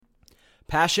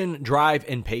Passion, drive,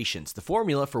 and patience. The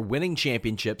formula for winning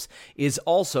championships is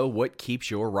also what keeps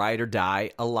your ride or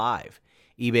die alive.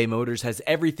 eBay Motors has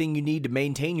everything you need to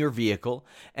maintain your vehicle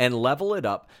and level it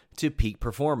up to peak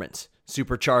performance.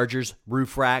 Superchargers,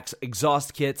 roof racks,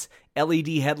 exhaust kits, LED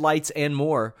headlights, and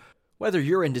more. Whether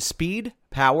you're into speed,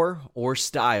 power, or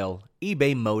style,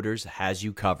 eBay Motors has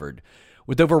you covered.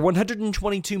 With over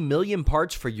 122 million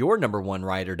parts for your number one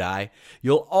ride or die,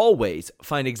 you'll always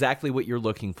find exactly what you're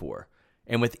looking for.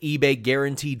 And with eBay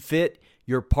Guaranteed Fit,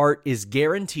 your part is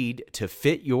guaranteed to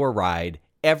fit your ride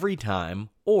every time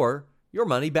or your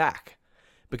money back.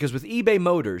 Because with eBay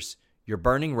Motors, you're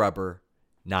burning rubber,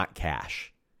 not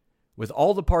cash. With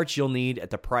all the parts you'll need at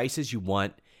the prices you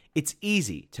want, it's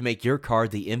easy to make your car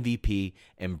the MVP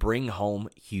and bring home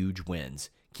huge wins.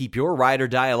 Keep your ride or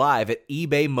die alive at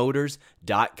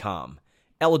ebaymotors.com.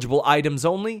 Eligible items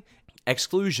only.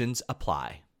 Exclusions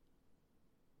apply.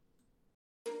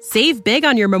 Save big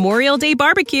on your Memorial Day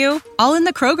barbecue, all in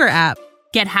the Kroger app.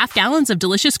 Get half gallons of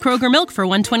delicious Kroger milk for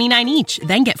 $1.29 each.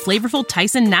 Then get flavorful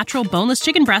Tyson natural boneless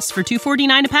chicken breasts for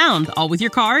 $2.49 a pound, all with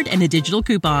your card and a digital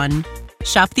coupon.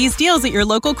 Shop these deals at your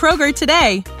local Kroger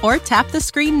today, or tap the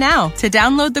screen now to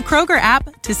download the Kroger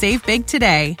app to save big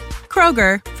today.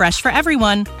 Kroger, fresh for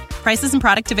everyone. Prices and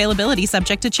product availability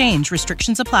subject to change.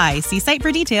 Restrictions apply. See site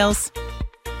for details.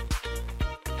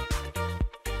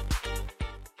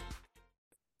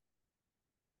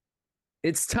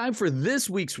 It's time for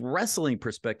this week's wrestling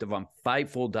perspective on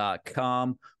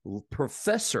Fightful.com.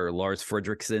 Professor Lars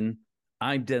Frederiksen.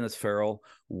 I'm Dennis Farrell.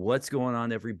 What's going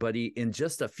on, everybody? In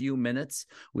just a few minutes,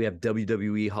 we have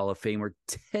WWE Hall of Famer,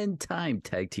 10-time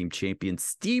tag team champion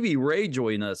Stevie Ray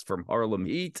joining us from Harlem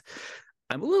Heat.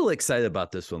 I'm a little excited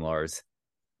about this one, Lars.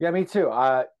 Yeah, me too.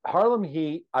 Harlem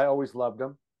Heat, I always loved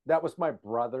them. That was my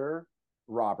brother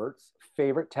Robert's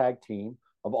favorite tag team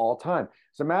of all time.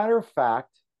 As a matter of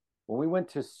fact, when we went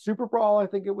to Super Brawl, I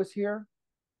think it was here,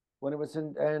 when it was it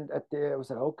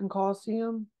was at Oakland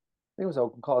Coliseum. I think it was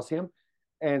Oakland Coliseum.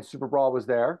 And Super Brawl was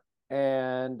there.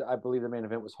 And I believe the main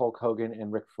event was Hulk Hogan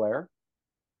and Ric Flair.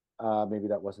 Maybe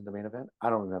that wasn't the main event. I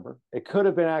don't remember. It could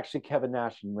have been actually Kevin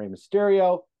Nash and Rey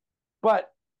Mysterio. But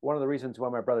one of the reasons why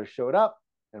my brother showed up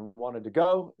and wanted to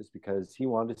go is because he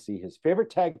wanted to see his favorite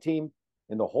tag team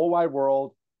in the whole wide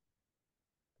world,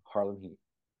 Harlem Heat.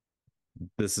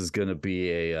 This is going to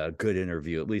be a good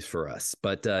interview, at least for us.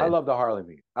 But I love the Harlem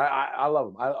Heat. I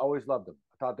love them. I always loved them.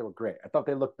 I thought they were great. I thought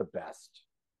they looked the best.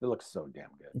 They look so damn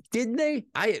good. Didn't they?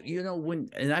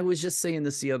 I was just saying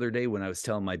this the other day when I was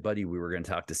telling my buddy we were going to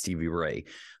talk to Stevie Ray.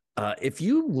 If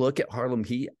you look at Harlem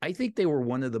Heat, I think they were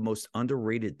one of the most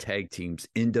underrated tag teams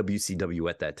in WCW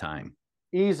at that time.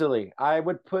 Easily. I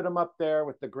would put them up there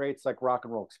with the greats like Rock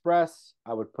and Roll Express.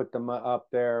 I would put them up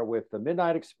there with the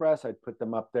Midnight Express. I'd put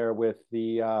them up there with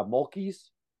the Mulkeys.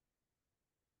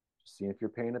 Just seeing if you're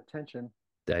paying attention.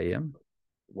 I am.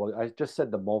 Well, I just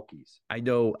said the Mulkeys. I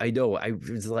know. I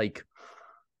was like,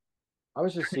 I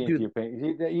was just seeing if you're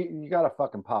paying. You got to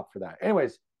fucking pop for that.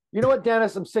 Anyways, you know what,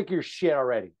 Dennis? I'm sick of your shit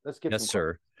already. Let's get yes,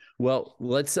 sir. Well,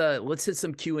 let's hit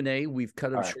some Q&A. We've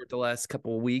cut them short the last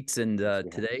couple of weeks, and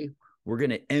today we're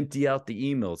going to empty out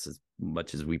the emails as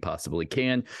much as we possibly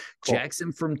can. Cool.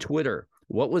 Jackson from Twitter,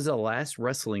 what was the last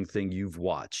wrestling thing you've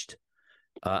watched?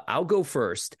 I'll go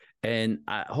first, and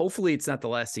hopefully it's not the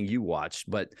last thing you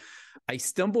watched, but I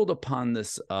stumbled upon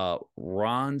this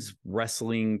Ron's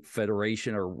Wrestling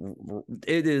Federation, or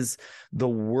it is the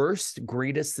worst,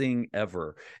 greatest thing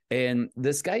ever. And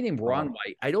this guy named Ron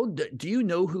White, do you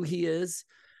know who he is?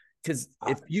 Because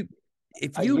if you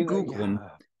Google him,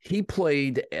 he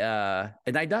played,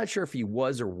 and I'm not sure if he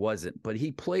was or wasn't, but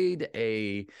he played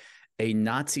a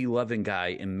Nazi-loving guy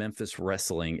in Memphis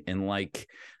wrestling in like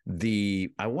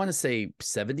I want to say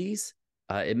 70s.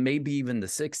 It may be even the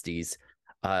 60s.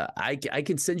 I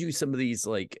can send you some of these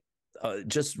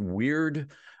just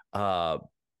weird.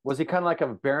 Was he kind of like a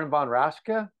Baron von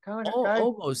Raschke kind of guy?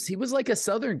 Almost. He was like a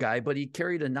Southern guy, but he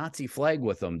carried a Nazi flag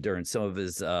with him during some of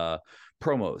his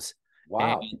promos.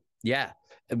 Wow. And, yeah.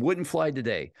 It wouldn't fly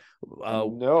today.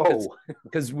 No.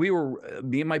 Because me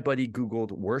and my buddy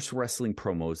Googled worst wrestling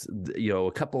promos.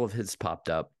 A couple of his popped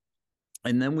up.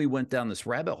 And then we went down this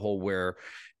rabbit hole where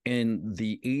in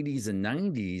the 80s and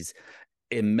 90s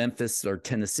in Memphis or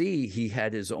Tennessee, he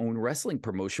had his own wrestling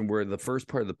promotion where the first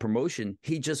part of the promotion,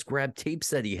 he just grabbed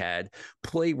tapes that he had,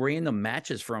 play random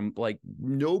matches from like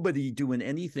nobody doing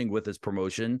anything with his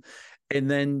promotion. And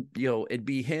then, it'd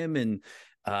be him and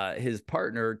his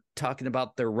partner talking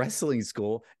about their wrestling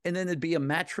school, and then it'd be a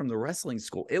match from the wrestling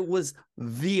school. It was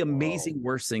the amazing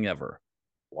worst thing ever.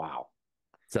 Wow.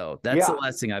 So that's the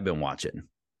last thing I've been watching.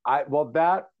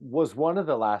 That was one of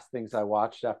the last things I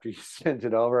watched after you sent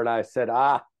it over, and I said,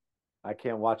 I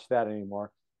can't watch that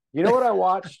anymore. You know what I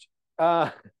watched?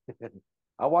 I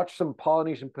watched some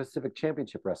Polynesian Pacific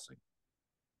Championship Wrestling.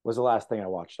 Was the last thing I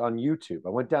watched on YouTube. I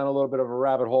went down a little bit of a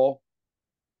rabbit hole.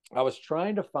 I was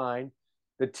trying to find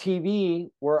the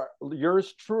TV where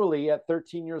yours truly at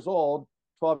 13 years old,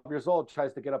 12 years old,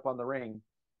 tries to get up on the ring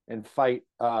and fight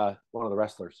one of the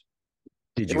wrestlers.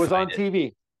 Did you? It was on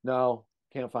TV. No,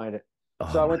 can't find it.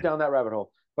 So I went down that rabbit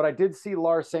hole. But I did see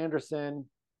Lars Sanderson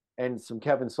and some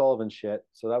Kevin Sullivan shit.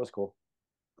 So that was cool.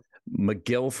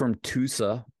 Miguel from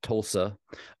Tulsa.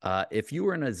 If you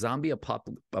were in a zombie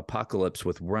apocalypse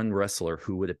with one wrestler,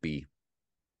 who would it be?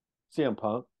 CM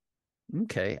Punk.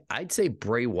 Okay. I'd say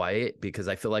Bray Wyatt because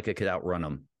I feel like I could outrun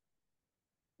him.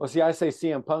 Well, see, I say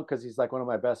CM Punk because he's like one of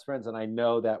my best friends, and I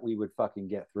know that we would fucking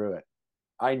get through it.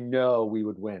 I know we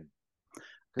would win.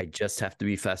 I just have to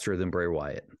be faster than Bray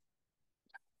Wyatt.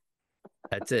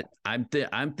 That's it. I'm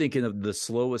thinking of the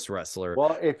slowest wrestler.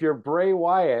 Well, if you're Bray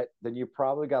Wyatt, then you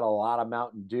probably got a lot of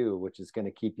Mountain Dew, which is going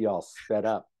to keep you all sped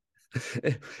up.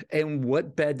 And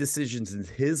what bad decisions in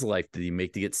his life did he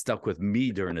make to get stuck with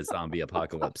me during a zombie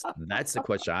apocalypse? That's the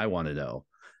question I want to know.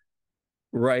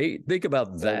 Right? Think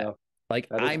about that. Like,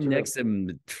 I'm next to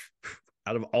him.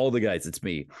 Out of all the guys, it's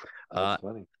me. That's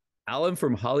funny. Alan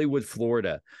from Hollywood,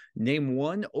 Florida. Name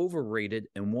one overrated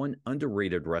and one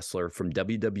underrated wrestler from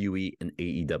WWE and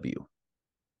AEW.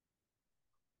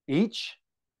 Each?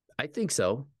 I think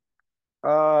so.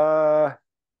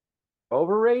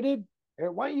 Overrated?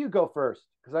 Why don't you go first?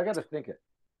 Because I got to think it.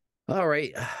 All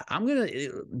right.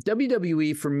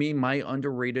 WWE, for me, my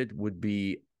underrated would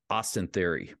be Austin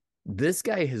Theory. This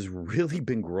guy has really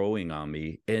been growing on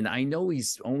me. And I know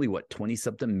he's only,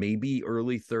 20-something, maybe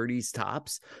early 30s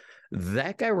tops.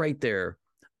 That guy right there,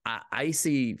 I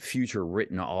see future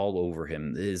written all over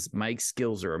him. His mic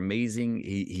skills are amazing.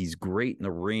 He's great in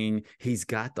the ring. He's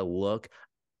got the look.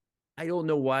 I don't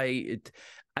know why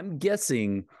I'm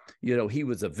guessing, he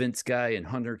was a Vince guy and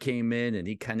Hunter came in and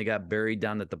he kind of got buried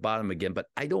down at the bottom again, but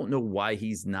I don't know why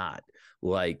he's not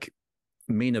like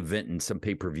main event in some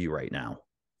pay-per-view right now.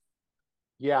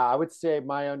 Yeah, I would say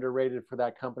my underrated for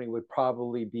that company would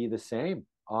probably be the same,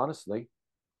 honestly.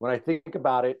 When I think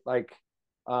about it, like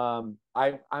I'm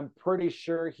pretty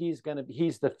sure he's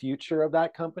the future of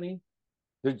that company.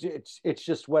 It's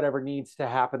just whatever needs to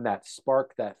happen, that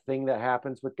spark, that thing that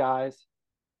happens with guys,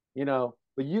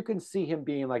 but you can see him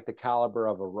being like the caliber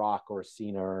of a Rock or a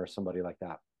Cena or somebody like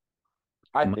that.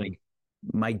 I think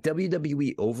my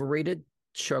WWE overrated,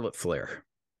 Charlotte Flair.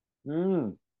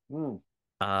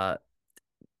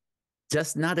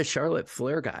 Just not a Charlotte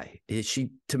Flair guy. Is she,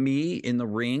 to me, in the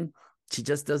ring, she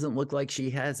just doesn't look like she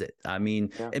has it. I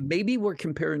mean, and maybe we're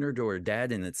comparing her to her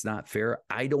dad and it's not fair.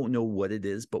 I don't know what it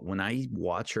is, but when I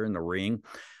watch her in the ring,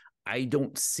 I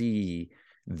don't see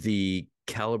the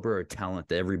caliber of talent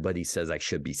that everybody says I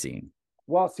should be seeing.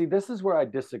 Well, see, this is where I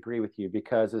disagree with you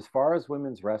because as far as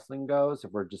women's wrestling goes,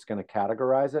 if we're just going to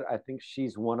categorize it, I think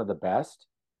she's one of the best.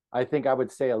 I think I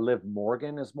would say Liv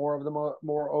Morgan is more of the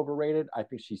more overrated. I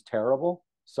think she's terrible.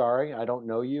 Sorry, I don't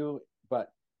know you, but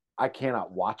I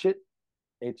cannot watch it.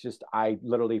 It's just I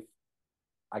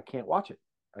can't watch it.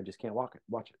 I just can't watch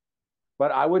it.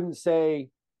 But I wouldn't say,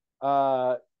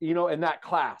 in that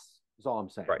class is all I'm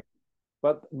saying. Right.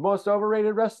 But most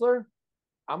overrated wrestler,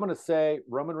 I'm going to say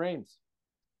Roman Reigns.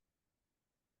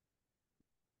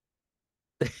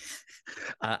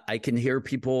 I can hear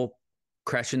people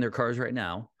crashing their cars right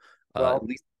now. Well, at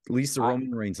least the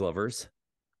Roman Reigns lovers.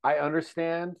 I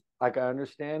understand,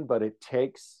 but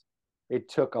it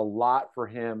took a lot for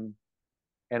him.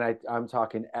 And I'm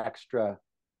talking extra,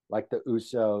 like the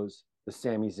Usos, the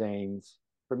Sami Zayns,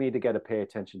 for me to get to pay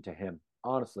attention to him.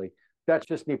 Honestly, that's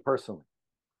just me personally.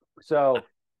 So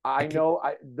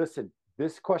listen,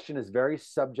 this question is very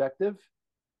subjective.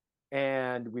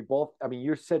 And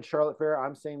you said Charlotte Flair,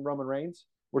 I'm saying Roman Reigns.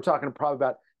 We're talking probably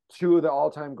about two of the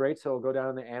all-time greats that will go down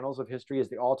in the annals of history as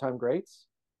the all-time greats.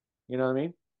 You know what I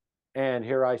mean? And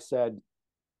here I said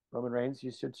Roman Reigns,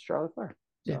 you said Charlotte Flair.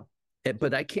 So. Yeah.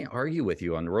 But I can't argue with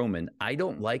you on Roman. I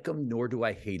don't like him, nor do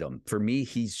I hate him. For me,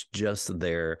 he's just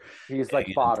there. He's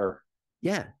like fodder.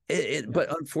 Yeah.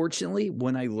 But unfortunately,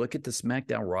 when I look at the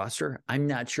SmackDown roster, I'm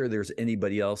not sure there's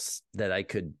anybody else that I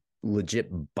could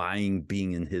legit buying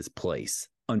being in his place.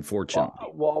 Unfortunately.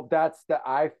 Well,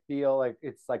 I feel like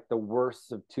it's like the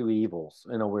worst of two evils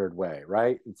in a weird way,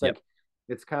 right? It's like,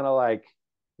 It's kind of like,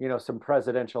 some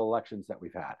presidential elections that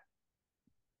we've had.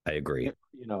 I agree.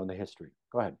 In the history.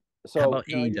 Go ahead. So how about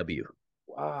AEW?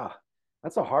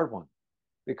 That's a hard one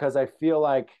because I feel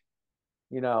like,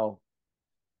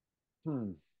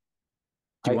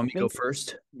 Do you want me to go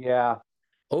first? Yeah.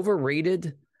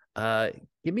 Overrated?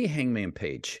 Give me Hangman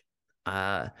Page.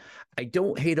 I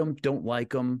don't hate him, don't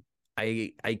like him.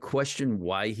 I question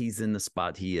why he's in the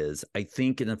spot he is. I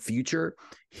think in the future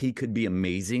he could be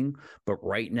amazing, but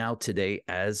right now, today,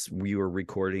 as we were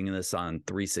recording this on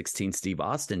 3/16 Steve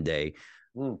Austin Day,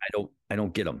 I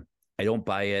don't get him. I don't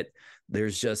buy it.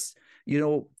 There's just,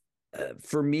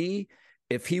 for me,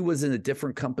 if he was in a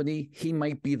different company, he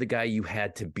might be the guy you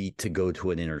had to beat to go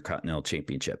to an Intercontinental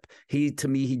Championship. To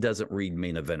me, he doesn't read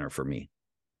main eventer for me.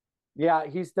 Yeah,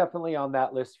 he's definitely on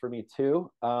that list for me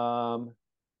too.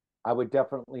 I would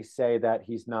definitely say that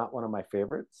he's not one of my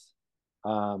favorites.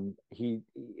 I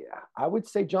would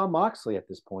say John Moxley at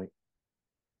this point.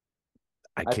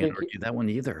 I can't argue that one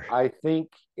either. I think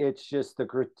it's just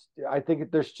I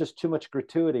think there's just too much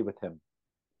gratuity with him.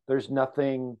 There's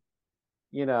nothing,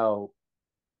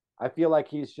 I feel like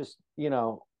he's just, I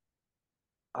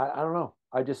don't know.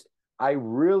 I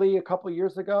really, a couple of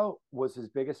years ago, was his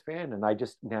biggest fan, and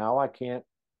now I can't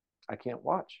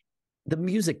watch. The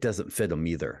music doesn't fit him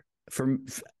either.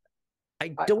 I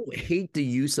don't hate the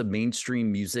use of mainstream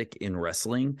music in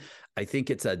wrestling. I think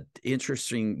it's an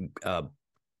interesting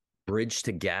bridge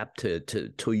to gap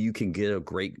till you can get a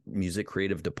great music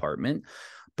creative department,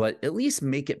 but at least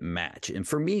make it match. And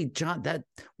for me, John, that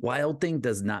Wild Thing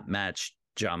does not match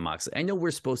John Moxley. I know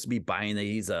we're supposed to be buying that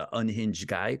he's an unhinged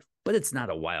guy, but it's not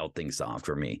a Wild Thing song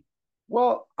for me.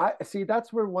 Well, I see,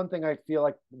 that's where one thing I feel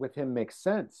like with him makes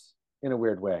sense in a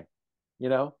weird way.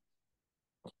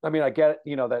 I mean, I get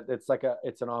it, that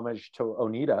it's an homage to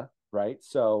Onita, right?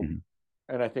 So,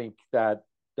 and I think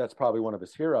that's probably one of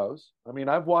his heroes. I mean,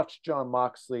 I've watched John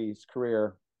Moxley's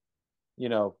career,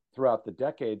 throughout the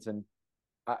decades, and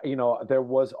I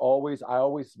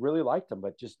always really liked him,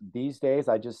 but just these days,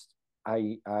 it's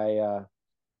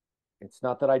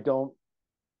not that I don't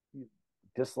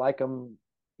dislike him.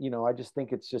 I just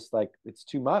think it's just like, it's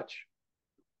too much.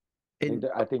 And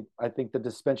I think the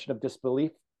suspension of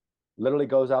disbelief literally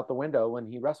goes out the window when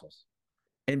he wrestles.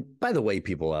 And by the way,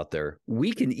 people out there,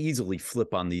 we can easily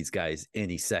flip on these guys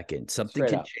any second. Something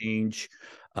can change.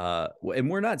 And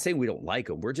we're not saying we don't like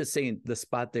them. We're just saying the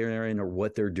spot they're in or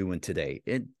what they're doing today.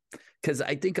 And because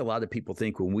I think a lot of people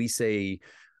think when we say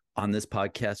on this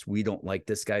podcast, we don't like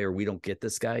this guy or we don't get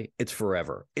this guy, it's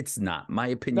forever. It's not. My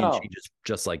opinion changes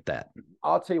just like that.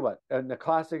 I'll tell you what, and the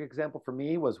classic example for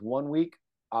me was one week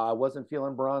I wasn't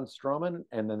feeling Braun Strowman,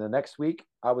 and then the next week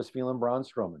I was feeling Braun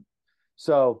Strowman.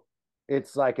 So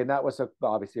it's like, and that was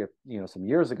obviously some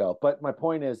years ago. But my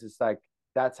point is, it's like,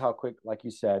 that's how quick, like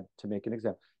you said, to make an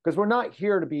example, because we're not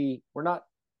here to be, we're not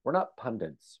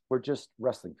pundits. We're just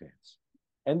wrestling fans.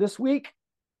 And this week,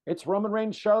 it's Roman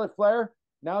Reigns, Charlotte Flair,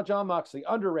 now John Moxley,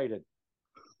 underrated.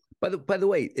 By the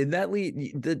way, in that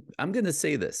lead, I'm going to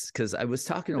say this because I was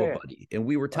talking to a buddy, and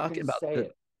we were talking about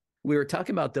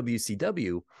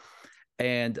WCW,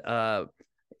 and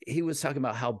he was talking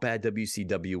about how bad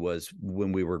WCW was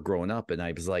when we were growing up, and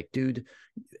I was like, dude,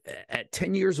 at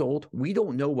 10 years old, we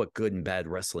don't know what good and bad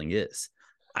wrestling is.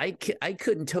 I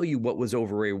couldn't tell you what was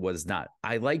overrated, what was not.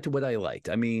 I liked what I liked.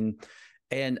 I mean,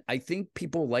 and I think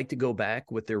people like to go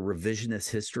back with their revisionist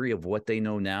history of what they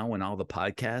know now and all the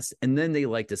podcasts. And then they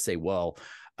like to say, well,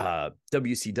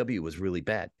 WCW was really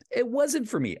bad. It wasn't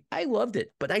for me. I loved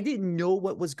it, but I didn't know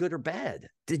what was good or bad.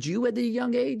 Did you at a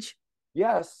young age?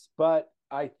 Yes, but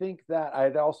I think that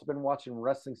I'd also been watching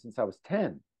wrestling since I was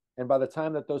 10. And by the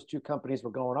time that those two companies were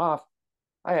going off,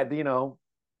 I had,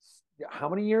 how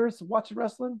many years of watching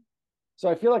wrestling? So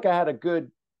I feel like I had a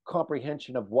good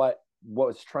comprehension of what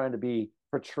was trying to be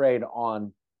portrayed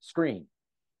on screen.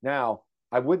 Now,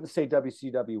 I wouldn't say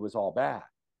WCW was all bad.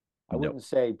 I wouldn't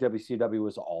say WCW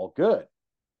was all good.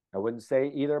 I wouldn't say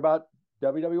either about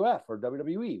WWF or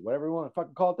WWE, whatever you want to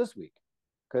fucking call it this week,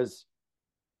 because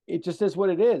it just is what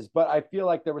it is. But I feel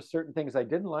like there were certain things I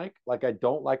didn't like. Like, I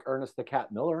don't like Ernest the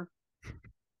Cat Miller.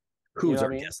 Who's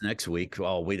our guest next week?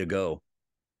 Oh, way to go.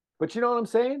 But you know what I'm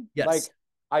saying? Yes. Like,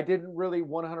 I didn't really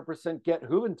 100% get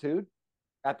Juventud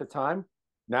at the time.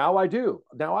 Now I do.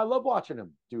 Now I love watching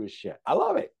him do his shit. I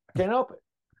love it. I can't help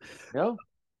it.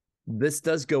 This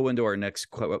does go into our next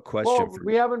question. Well,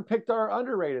 we haven't picked our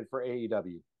underrated for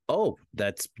AEW. Oh,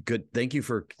 that's good. Thank you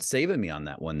for saving me on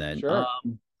that one then. Sure.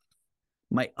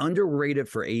 My underrated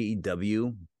for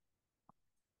AEW,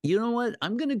 you know what?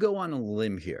 I'm going to go on a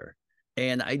limb here.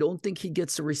 And I don't think he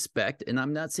gets the respect. And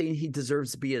I'm not saying he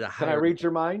deserves to be at a higher. Can I read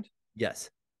your mind? Yes.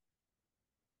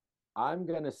 I'm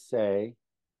going to say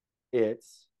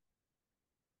it's.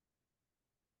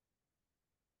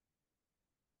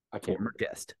 I can't. Former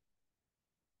guest.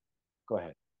 Go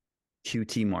ahead.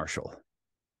 QT Marshall.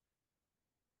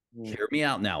 Hear me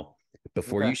out now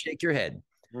before you shake your head.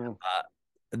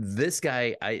 This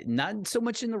guy, I not so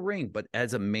much in the ring, but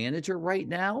as a manager right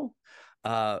now,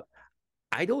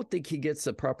 I don't think he gets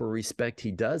the proper respect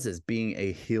he does as being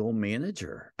a heel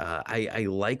manager. I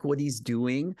like what he's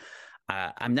doing.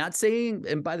 I'm not saying,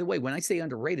 and by the way, when I say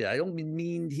underrated, I don't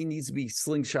mean he needs to be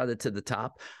slingshotted to the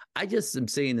top. I just am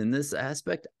saying in this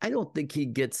aspect, I don't think he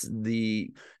gets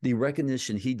the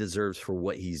recognition he deserves for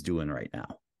what he's doing right now.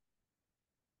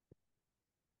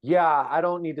 Yeah, I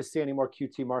don't need to see any more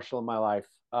QT Marshall in my life.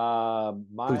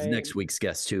 Who's next week's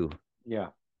guest too? Yeah,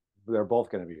 they're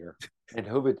both going to be here, and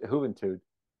Juventud is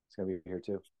going to be here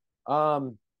too.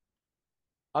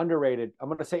 Underrated. I'm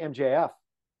going to say MJF,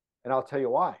 and I'll tell you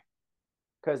why.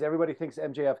 Because everybody thinks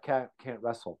MJF can't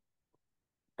wrestle,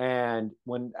 and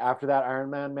when after that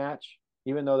Iron Man match,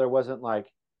 even though there wasn't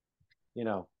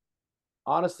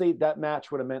honestly, that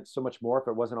match would have meant so much more if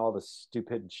it wasn't all the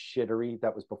stupid shittery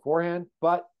that was beforehand.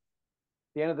 But at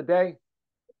the end of the day,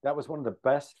 that was one of the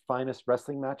best, finest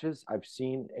wrestling matches I've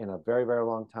seen in a very, very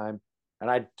long time. And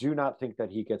I do not think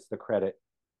that he gets the credit.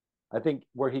 I think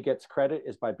where he gets credit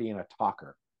is by being a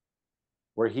talker.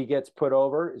 Where he gets put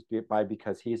over is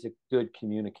because he's a good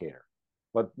communicator.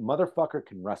 But motherfucker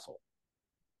can wrestle.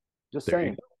 Just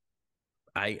saying.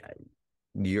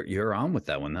 You're on with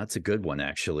that one. That's a good one,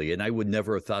 actually. And I would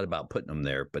never have thought about putting him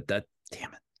there, but damn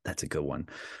it, that's a good one.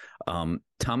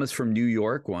 Thomas from New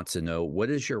York wants to know, what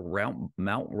is your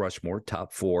Mount Rushmore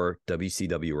top 4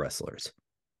 WCW wrestlers?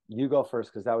 You go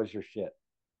first, because that was your shit.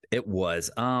 It was.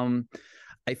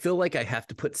 I feel like I have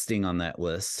to put Sting on that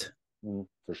list.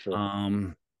 For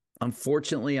sure.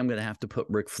 Unfortunately, I'm going to have to put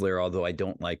Ric Flair, although I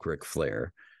don't like Ric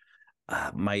Flair.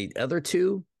 My other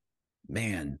two,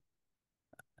 man,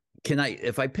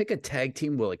 if I pick a tag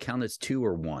team, will it count as 2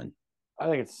 or 1? I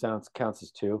think it counts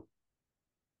as 2.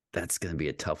 That's going to be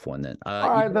a tough one then. All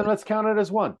right, then let's count it as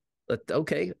 1.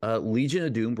 Okay. Legion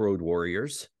of Doom, Road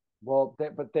Warriors. Well,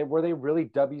 were they really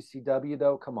WCW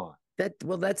though? Come on.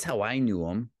 That's how I knew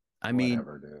them.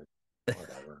 Whatever, dude.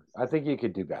 Whatever. I think you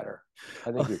could do better.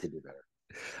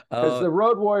 Because the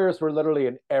Road Warriors were literally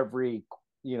in every,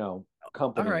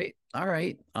 company. All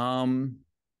right. I'm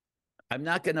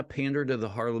not going to pander to the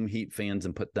Harlem Heat fans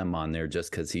and put them on there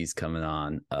just because he's coming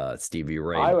on. Stevie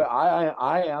Ray.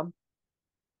 I am.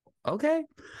 Okay.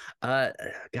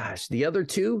 Gosh, the other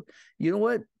two, you know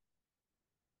what?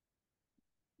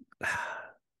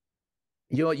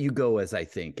 You go as I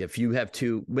think. If you have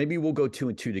 2, maybe we'll go 2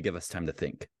 and 2 to give us time to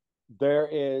think. There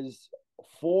is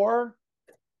 4,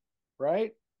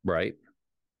 right? Right.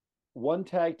 1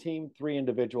 tag team, 3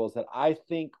 individuals that I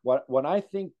think, when I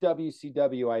think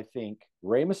WCW, I think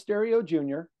Rey Mysterio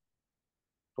Jr.,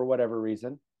 for whatever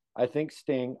reason. I think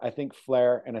Sting, I think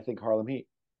Flair, and I think Harlem Heat.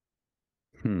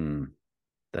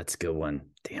 That's a good one.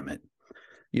 Damn it.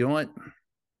 You know what?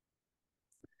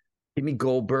 Give me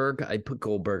Goldberg. I'd put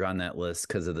Goldberg on that list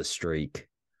because of the streak.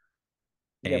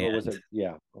 Yeah, but was it?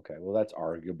 Yeah. Okay. Well, that's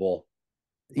arguable.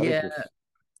 I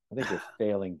think you're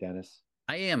failing, Dennis.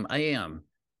 I am.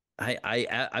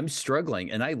 I'm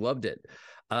struggling, and I loved it.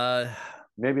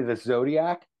 Maybe the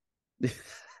Zodiac.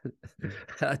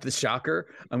 The Shocker.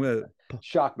 I'm gonna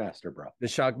Shockmaster, bro. The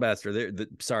Shockmaster.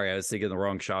 Sorry, I was thinking the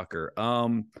wrong Shocker.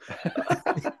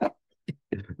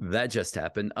 That just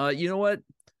happened. You know what?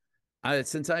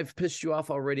 Since I've pissed you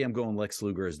off already, I'm going Lex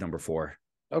Luger as number 4.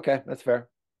 Okay, that's fair.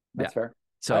 That's fair.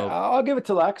 So I'll give it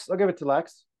to Lex.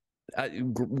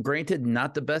 Granted,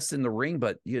 not the best in the ring,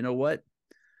 but you know what?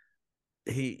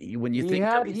 He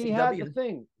had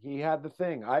the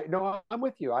thing. I'm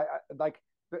with you.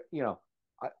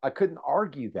 I couldn't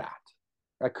argue that.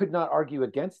 I could not argue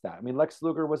against that. I mean, Lex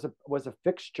Luger was a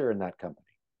fixture in that company.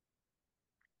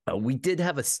 We did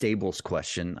have a stables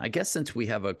question. I guess since we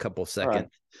have a couple seconds,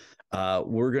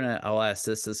 I'll ask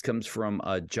this. This comes from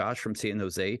Josh from San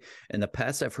Jose. In the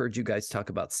past, I've heard you guys talk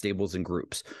about stables and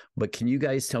groups, but can you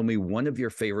guys tell me one of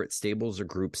your favorite stables or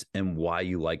groups and why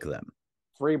you like them?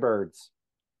 Freebirds.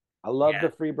 I love the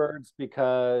Freebirds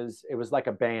because it was like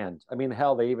a band. I mean,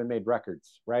 hell, they even made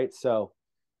records, right? So,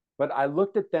 but I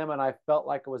looked at them and I felt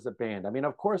like it was a band. I mean,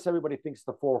 of course, everybody thinks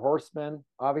the Four Horsemen,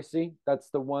 obviously,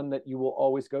 that's the one that you will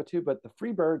always go to. But the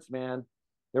Freebirds, man,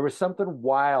 there was something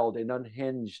wild and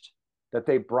unhinged that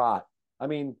they brought. I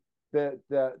mean,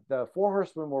 the Four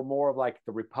Horsemen were more of like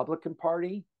the Republican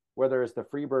Party, whereas the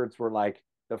Freebirds were like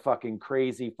the fucking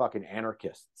crazy fucking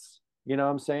anarchists. You know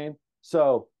what I'm saying?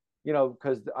 So,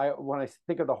 because when I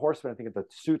think of the Horsemen, I think of the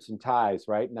suits and ties,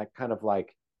 right? And that kind of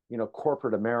like,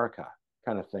 corporate America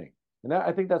kind of thing. And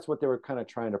I think that's what they were kind of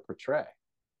trying to portray.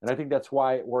 And I think that's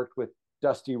why it worked with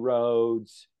Dusty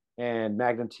Rhodes and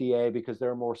Magnum TA, because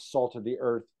they're more salt of the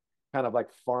earth kind of like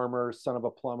farmer, son of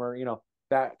a plumber,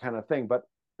 that kind of thing. But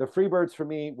the Freebirds for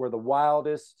me were the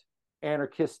wildest,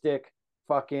 anarchistic,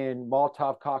 fucking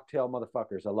Molotov cocktail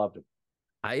motherfuckers. I loved them.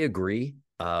 I agree.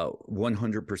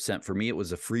 100%. For me, it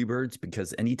was the Freebirds,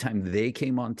 because anytime they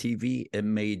came on TV, it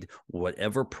made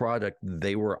whatever product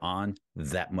they were on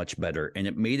that much better. And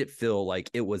it made it feel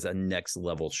like it was a next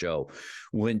level show.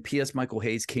 When P.S. Michael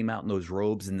Hayes came out in those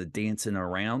robes and the dancing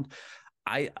around,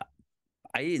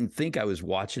 I didn't think I was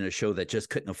watching a show that just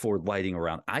couldn't afford lighting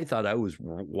around. I thought I was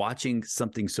watching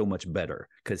something so much better,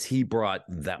 because he brought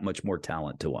that much more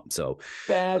talent to him. So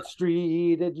Bad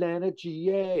Street, Atlanta,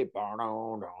 GA,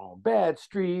 Bad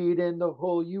Street in the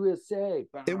whole USA.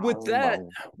 And with that,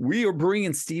 we are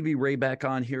bringing Stevie Ray back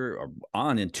on here,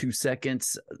 on in 2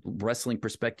 seconds. Wrestling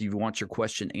Perspective. You want your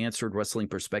question answered,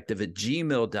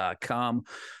 wrestlingperspective@gmail.com.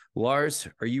 Lars,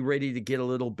 are you ready to get a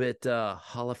little bit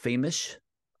Hall of Fame-ish?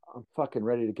 I'm fucking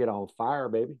ready to get on fire,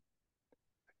 baby.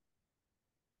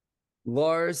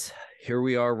 Lars, here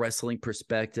we are, Wrestling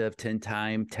Perspective,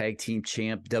 10-time tag team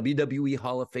champ, WWE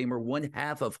Hall of Famer, one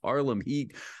half of Harlem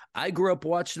Heat. I grew up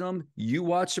watching them. You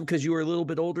watched them because you were a little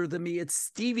bit older than me. It's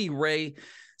Stevie Ray.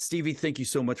 Stevie, thank you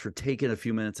so much for taking a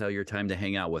few minutes out of your time to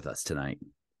hang out with us tonight.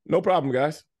 No problem,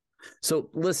 guys. So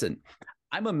listen,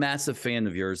 I'm a massive fan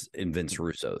of yours and Vince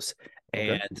Russo's.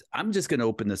 Okay. And I'm just going to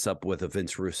open this up with a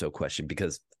Vince Russo question,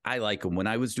 because I like him. When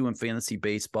I was doing fantasy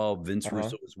baseball, Vince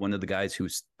Russo was one of the guys who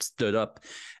stood up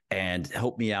and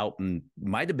helped me out, and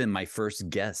might have been my first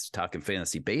guest talking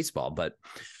fantasy baseball. But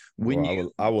when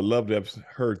I would love to have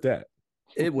heard that.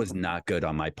 It was not good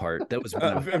on my part. That was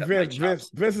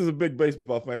Vince is a big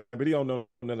baseball fan, but he don't know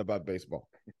nothing about baseball.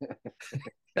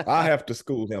 I have to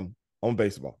school him on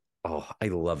baseball. Oh, I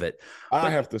love it. I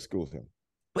have to school him.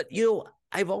 But,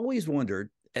 I've always wondered,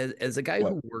 as a guy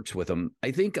who works with him,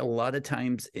 I think a lot of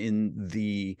times in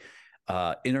the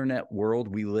internet world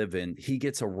we live in, he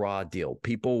gets a raw deal.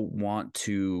 People want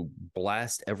to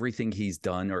blast everything he's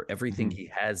done or everything he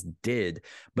has did,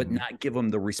 but not give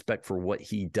him the respect for what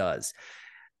he does.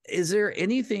 Is there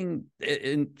anything,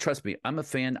 and trust me, I'm a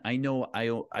fan. I know I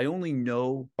only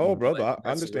know. Oh, brother, I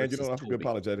understand. You don't have to be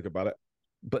apologetic about it.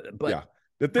 But yeah,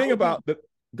 the thing about the,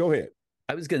 go ahead.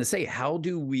 I was going to say, how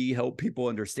do we help people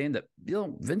understand that,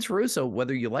 Vince Russo,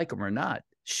 whether you like him or not,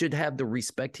 should have the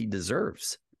respect he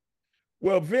deserves?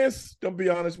 Well, Vince, to be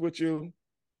honest with you,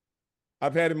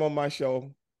 I've had him on my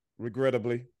show,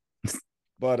 regrettably.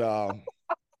 But,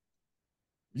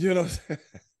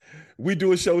 we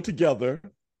do a show together.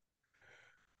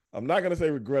 I'm not going to say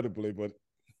regrettably, but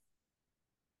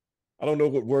I don't know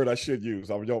what word I should use.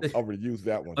 I'll use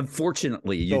that one.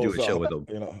 Unfortunately, you do a show with him.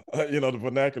 The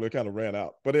vernacular kind of ran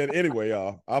out. But then anyway,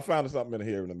 I'll find something in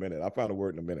here in a minute. I'll find a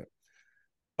word in a minute.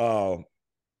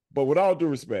 But with all due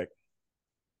respect,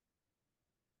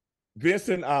 Vince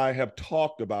and I have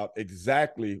talked about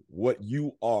exactly what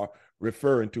you are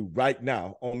referring to right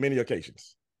now on many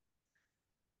occasions.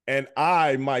 And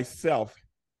I myself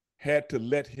had to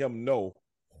let him know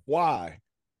why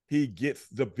he gets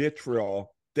the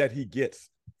vitriol that he gets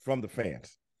from the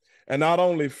fans. And not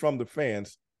only from the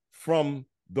fans, from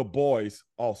the boys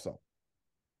also.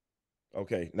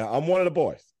 Okay, now I'm one of the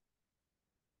boys.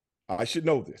 I should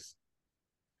know this.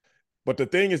 But the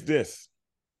thing is this,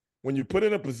 when you put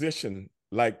in a position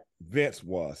like Vince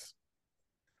was,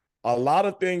 a lot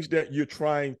of things that you're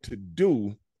trying to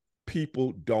do,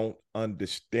 people don't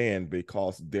understand,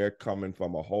 because they're coming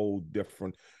from a whole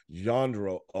different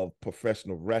genre of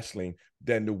professional wrestling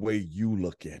than the way you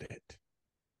look at it.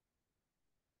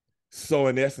 So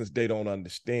in essence, they don't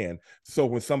understand. So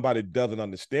when somebody doesn't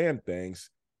understand things,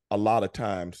 a lot of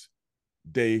times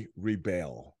they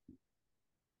rebel.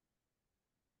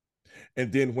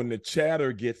 And then when the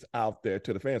chatter gets out there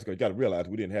to the fans, because you got to realize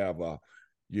we didn't have,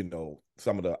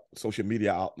 some of the social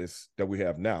media outlets that we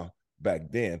have now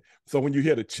back then. So when you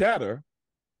hear the chatter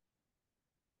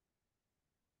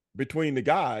between the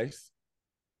guys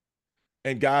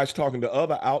and guys talking to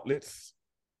other outlets,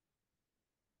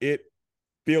 it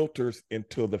filters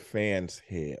into the fans'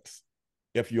 heads,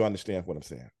 if you understand what I'm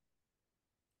saying.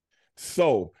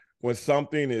 So when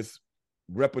something is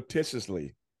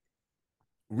repetitiously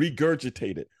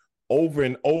regurgitated over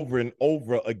and over and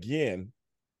over again,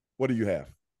 what do you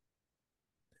have?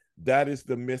 That is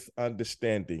the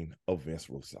misunderstanding of Vince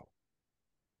Russo.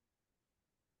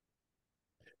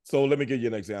 So let me give you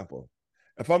an example.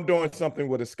 If I'm doing something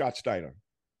with a Scott Steiner,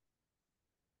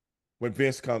 when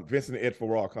Vince and Ed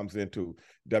Farrell comes into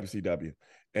WCW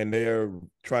and they're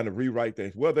trying to rewrite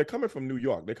things, well, they're coming from New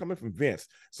York. They're coming from Vince.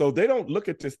 So they don't look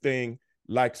at this thing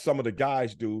like some of the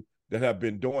guys do that have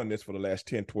been doing this for the last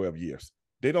 10, 12 years.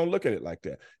 They don't look at it like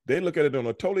that. They look at it on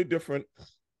a totally different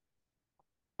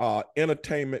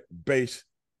entertainment base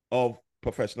of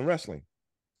professional wrestling.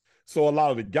 So a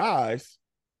lot of the guys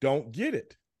don't get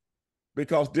it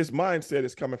because this mindset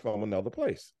is coming from another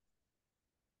place.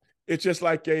 It's just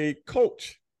like a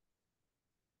coach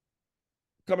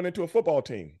coming into a football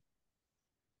team,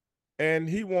 and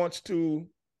he wants to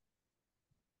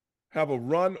have a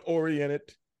run-oriented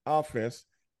offense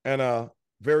and a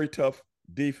very tough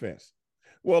defense.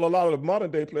 Well, a lot of the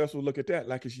modern-day players will look at that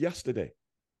like it's yesterday.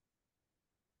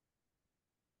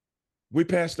 We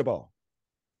passed the ball.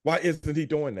 Why isn't he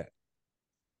doing that?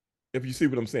 If you see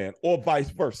what I'm saying, or vice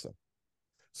versa.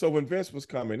 So when Vince was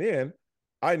coming in,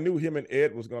 I knew him and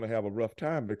Ed was going to have a rough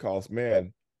time because,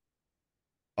 man,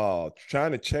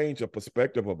 trying to change a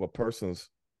perspective of a person's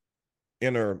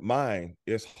inner mind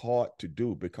is hard to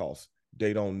do because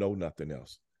they don't know nothing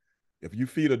else. If you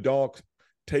feed a dog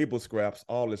table scraps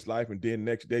all his life and then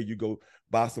next day you go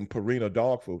buy some Purina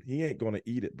dog food, he ain't going to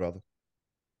eat it, brother.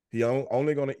 He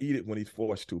only going to eat it when he's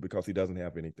forced to because he doesn't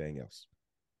have anything else.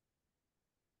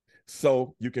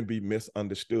 So you can be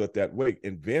misunderstood that way.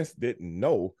 And Vince didn't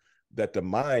know that the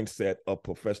mindset of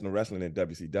professional wrestling in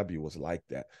WCW was like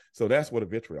that. So that's where the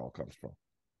vitriol comes from.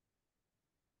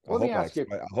 I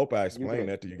hope I explained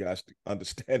that to you guys to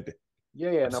understand it.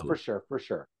 Yeah, Absolutely. No, for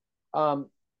sure.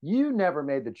 You never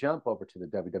made the jump over to the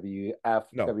WWF,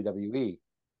 no. WWE.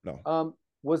 No.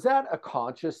 Was that a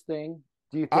conscious thing?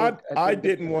 Do you think? I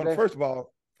didn't want. First of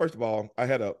all, I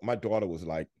had my daughter was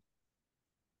like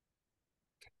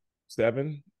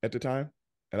 7 at the time,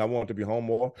 and I wanted to be home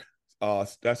more.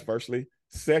 That's firstly.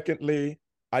 Secondly,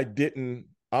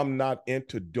 I'm not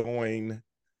into doing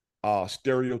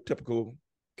stereotypical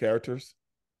characters.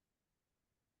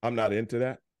 I'm not into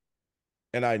that.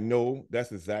 And I know that's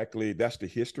the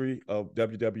history of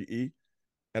WWE,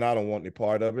 and I don't want any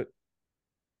part of it.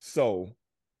 So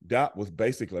that was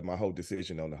basically my whole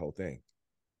decision on the whole thing.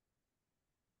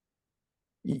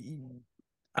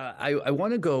 I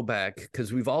want to go back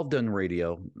because we've all done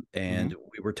radio, and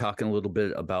we were talking a little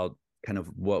bit about kind of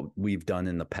what we've done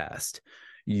in the past.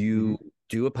 You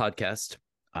do a podcast.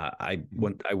 I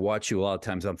watch you a lot of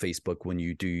times on Facebook when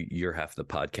you do your half of the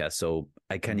podcast, so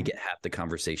I kind of get half the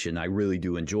conversation. I really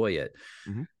do enjoy it.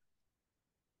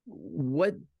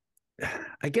 What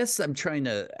I guess I'm trying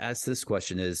to ask this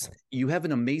question is, you have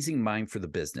an amazing mind for the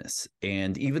business.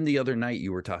 And even the other night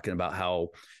you were talking about how,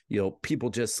 people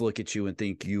just look at you and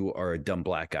think you are a dumb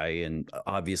black guy. And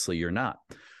obviously you're not.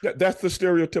 That's the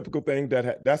stereotypical thing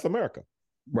that's America.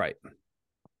 Right.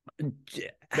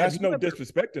 That's no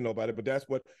disrespect to nobody, but that's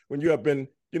what, when you have been,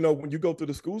 when you go through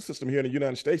the school system here in the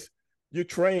United States, you're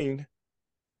trained,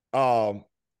 you're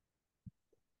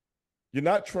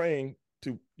not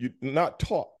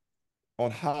taught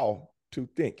on how to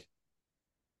think.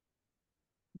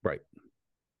 Right.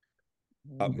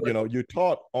 You're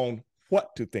taught on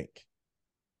what to think.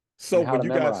 So when you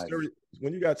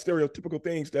got stereotypical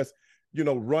things that's,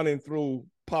 running through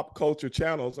pop culture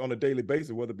channels on a daily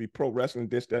basis, whether it be pro wrestling,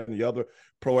 this, that, and the other,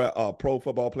 pro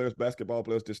football players, basketball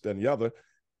players, this, that, and the other,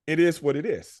 it is what it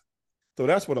is. So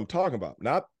that's what I'm talking about.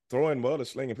 Not throwing mud or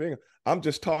slinging fingers. I'm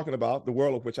just talking about the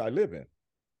world of which I live in.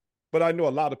 But I know a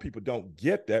lot of people don't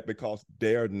get that because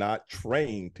they're not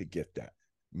trained to get that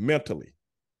mentally.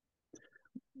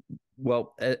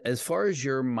 Well, as far as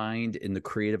your mind in the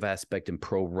creative aspect in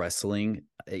pro wrestling,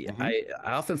 I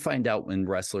often find out when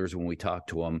wrestlers, when we talk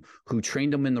to them, who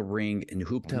trained them in the ring and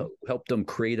who helped them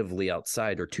creatively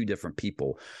outside are two different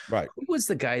people. Right. Who was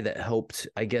the guy that helped,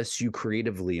 I guess, you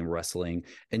creatively in wrestling?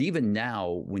 And even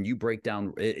now, when you break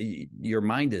down, your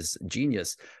mind is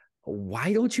genius.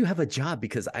 Why don't you have a job?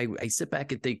 Because I sit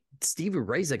back and think Stevie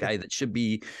Ray's a guy that should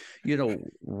be,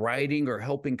 writing or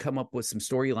helping come up with some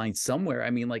storylines somewhere. I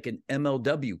mean, like an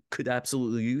MLW could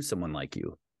absolutely use someone like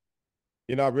you.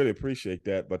 I really appreciate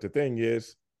that. But the thing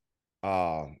is,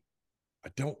 I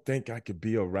don't think I could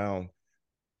be around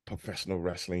professional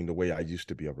wrestling the way I used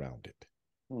to be around it.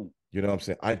 You know what I'm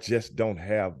saying? I just don't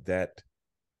have that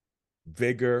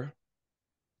vigor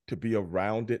to be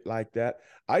around it like that.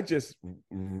 I've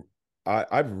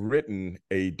written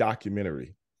a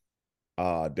documentary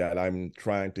that I'm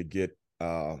trying to get.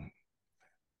 I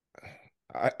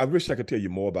wish I could tell you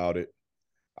more about it.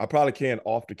 I probably can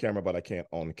off the camera, but I can't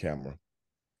on the camera.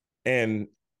 And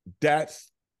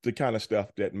that's the kind of stuff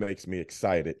that makes me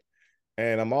excited.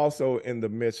 And I'm also in the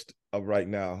midst of right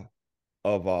now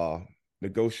of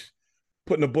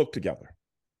putting a book together.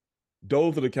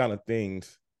 Those are the kind of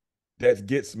things that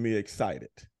gets me excited.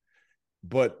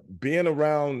 But being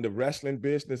around the wrestling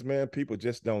business, man, people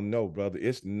just don't know, brother.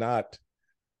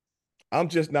 I'm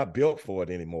just not built for it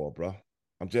anymore, bro.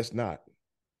 I'm just not.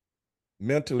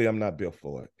 Mentally, I'm not built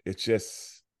for it. It's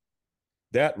just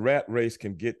that rat race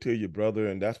can get to you, brother.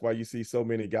 And that's why you see so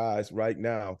many guys right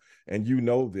now. And you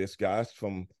know this, guys,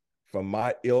 from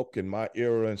my ilk and my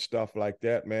era and stuff like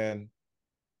that, man.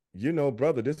 You know,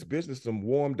 brother, this business is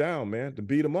warmed down, man, to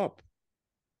beat them up.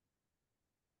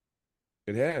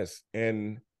 It has.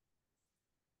 And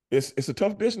it's a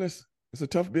tough business. It's a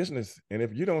tough business. And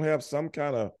if you don't have some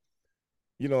kind of,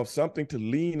 you know, something to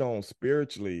lean on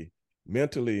spiritually,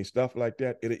 mentally, and stuff like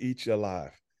that, it'll eat you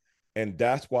alive. And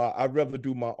that's why I'd rather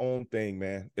do my own thing,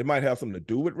 man. It might have something to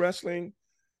do with wrestling,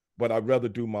 but I'd rather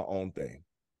do my own thing.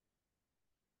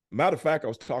 Matter of fact, I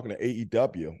was talking to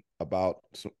AEW about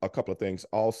a couple of things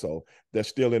also that's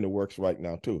still in the works right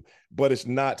now too. But it's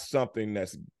not something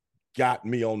that's got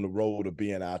me on the road of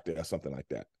being out there or something like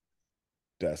that.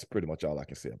 That's pretty much all I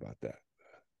can say about that.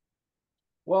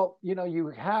 Well, you know, you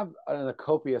have a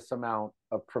copious amount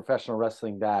of professional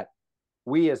wrestling that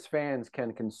we as fans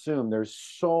can consume. There's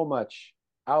so much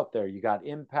out there. You got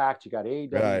Impact, you got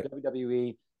AEW, Right.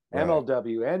 WWE, Right.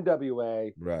 MLW,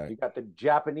 NWA. Right. You got the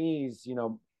Japanese, you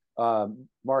know,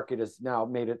 market has now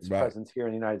made its Right. presence here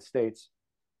in the United States.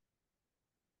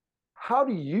 How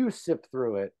do you sift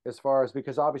through it as far as,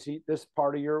 because obviously this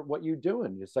part of what you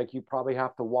doing, it's like you probably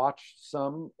have to watch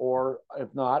some, or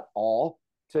if not all,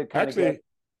 to kind of get.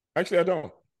 Actually, I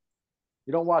don't.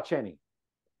 You don't watch any?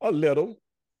 A little.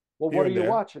 Well, what are you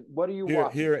watching? What are you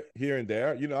watching? Here and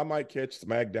there. You know, I might catch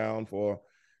SmackDown for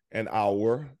an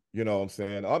hour, you know what I'm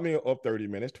saying? I mean, up 30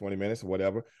 minutes, 20 minutes, or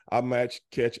whatever. I might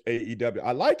catch AEW.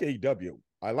 I like AEW.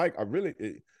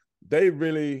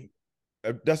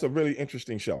 That's a really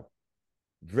interesting show.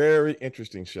 Very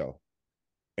interesting show.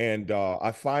 And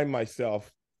I find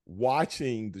myself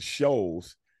watching the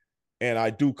shows, and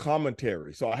I do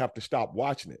commentary, so I have to stop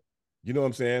watching it. You know what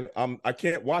I'm saying? I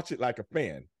can't watch it like a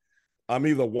fan. I'm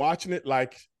either watching it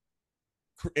like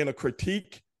in a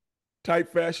critique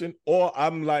type fashion, or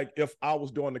I'm like, if I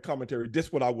was doing the commentary, this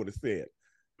is what I would have said.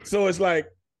 So it's like,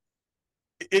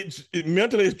 it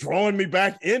mentally is drawing me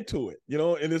back into it, you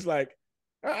know? And it's like,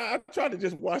 I tried to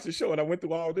just watch the show and I went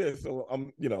through all this. So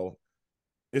you know,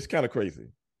 it's kind of crazy.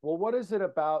 Well, what is it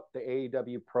about the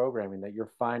AEW programming that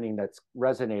you're finding that's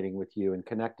resonating with you and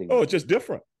connecting? Oh, it's just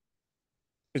different.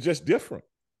 It's just different.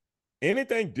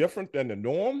 Anything different than the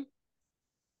norm,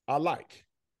 I like.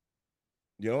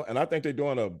 You know, and I think they're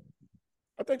doing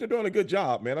a good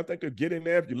job, man. I think they're getting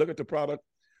there. If you look at the product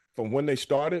from when they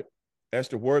started as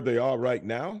to where they are right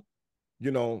now, you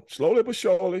know, slowly but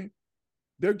surely,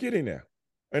 they're getting there.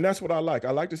 And that's what I like.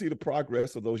 I like to see the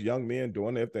progress of those young men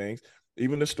doing their things,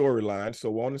 even the storyline,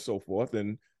 so on and so forth.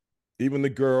 And even the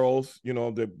girls, you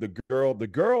know, the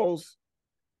girls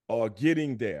are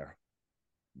getting there.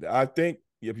 I think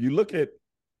if you look at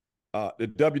the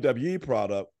WWE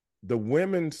product, the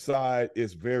women's side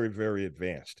is very, very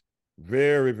advanced.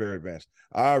 Very, very advanced.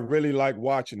 I really like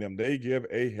watching them. They give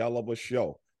a hell of a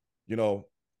show, you know,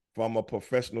 from a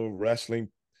professional wrestling,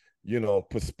 you know,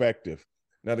 perspective.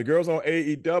 Now, the girls on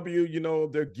AEW, you know,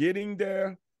 they're getting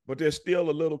there, but they're still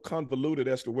a little convoluted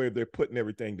as to where they're putting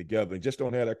everything together and just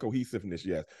don't have that cohesiveness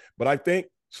yet. But I think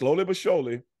slowly but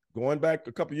surely, going back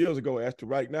a couple of years ago as to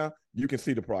right now, you can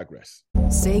see the progress.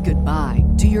 Say goodbye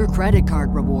to your credit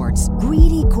card rewards.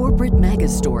 Greedy corporate mega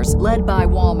stores, led by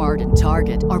Walmart and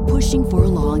Target, are pushing for a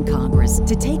law in Congress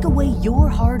to take away your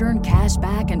hard-earned cash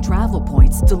back and travel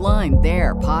points to line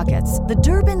their pockets. The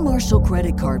Durbin-Marshall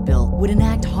credit card bill would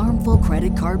enact harmful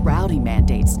credit card routing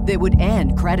mandates that would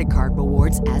end credit card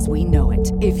rewards as we know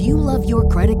it. If you love your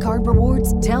credit card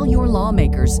rewards, tell your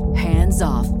lawmakers, hands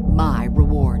off my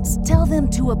rewards. Tell them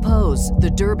to oppose the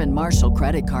Durbin-Marshall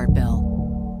credit card bill.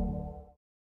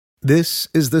 This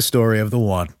is the story of the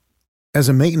one. As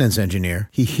a maintenance engineer,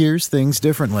 he hears things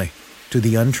differently. To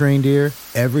the untrained ear,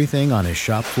 everything on his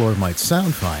shop floor might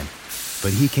sound fine,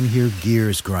 but he can hear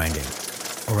gears grinding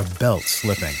or a belt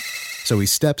slipping. So he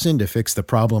steps in to fix the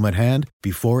problem at hand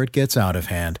before it gets out of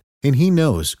hand. And he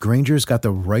knows Grainger's got the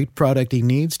right product he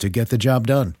needs to get the job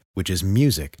done, which is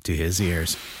music to his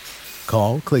ears.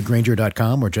 Call, click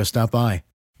Grainger.com, or just stop by.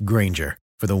 Grainger,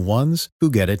 for the ones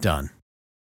who get it done.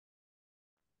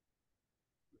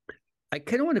 I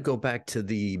kind of want to go back to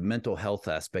the mental health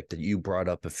aspect that you brought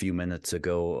up a few minutes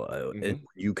ago. And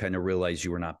you kind of realized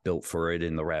you were not built for it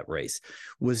in the rat race.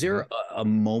 Was there a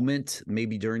moment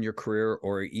maybe during your career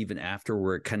or even after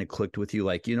where it kind of clicked with you?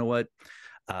 Like, you know what,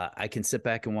 I can sit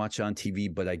back and watch on TV,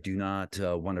 but I do not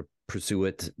want to pursue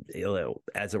it, you know,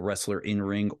 as a wrestler in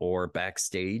ring or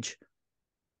backstage?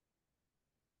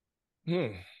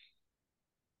 Nah,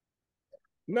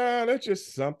 that's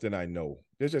just something I know.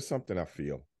 There's just something I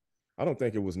feel. I don't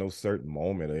think it was no certain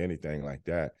moment or anything like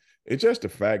that. It's just the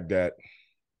fact that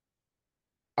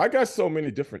I got so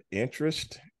many different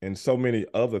interests and so many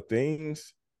other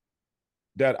things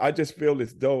that I just feel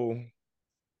as though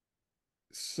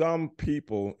some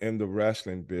people in the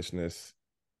wrestling business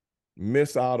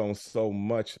miss out on so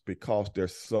much because they're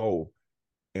so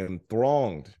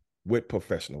enthralled with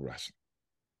professional wrestling.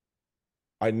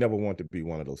 I never want to be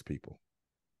one of those people.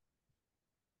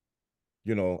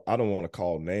 You know, I don't want to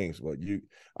call names, but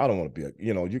I don't want to be,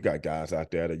 you got guys out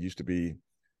there that used to be,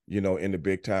 in the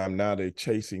big time. Now they're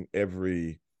chasing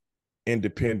every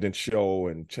independent show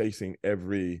and chasing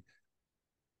every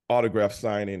autograph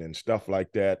signing and stuff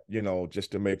like that,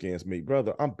 just to make ends meet.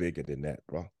 Brother, I'm bigger than that,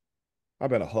 bro. I've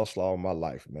been a hustler all my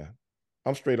life, man.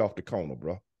 I'm straight off the corner,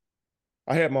 bro.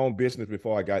 I had my own business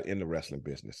before I got in the wrestling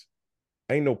business.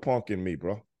 Ain't no punk in me,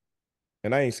 bro.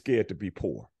 And I ain't scared to be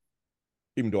poor,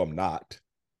 even though I'm not.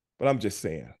 But I'm just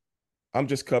saying, I'm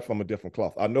just cut from a different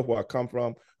cloth. I know where I come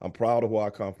from. I'm proud of where I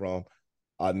come from.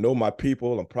 I know my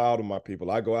people. I'm proud of my people.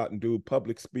 I go out and do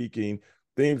public speaking,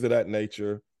 things of that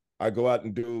nature. I go out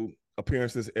and do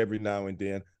appearances every now and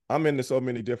then. I'm into so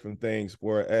many different things,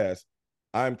 whereas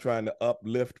I'm trying to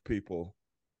uplift people.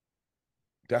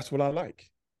 That's what I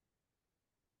like.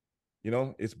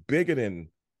 It's bigger than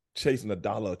chasing a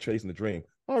dollar or chasing a dream.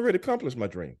 I already accomplished my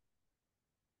dream.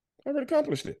 I already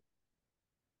accomplished it.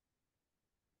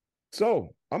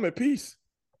 So I'm at peace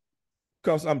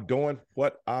because I'm doing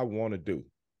what I want to do.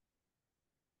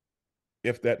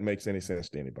 If that makes any sense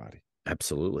to anybody.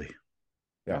 Absolutely.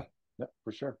 Yeah,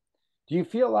 for sure. Do you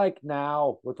feel like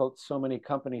now with so many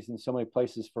companies and so many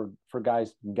places for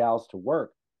guys and gals to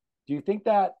work, do you think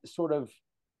that sort of,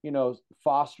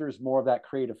 fosters more of that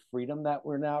creative freedom that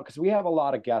we're now, because we have a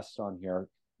lot of guests on here.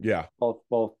 Yeah.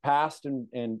 Both past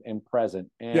and present.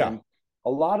 And yeah. A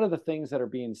lot of the things that are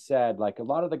being said, like a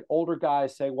lot of the older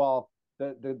guys say, well,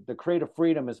 the creative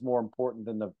freedom is more important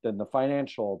than the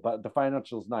financial, but the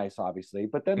financial is nice, obviously.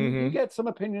 But then you get some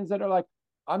opinions that are like,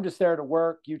 I'm just there to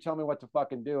work. You tell me what to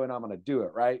fucking do, and I'm going to do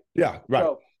it, right? Yeah,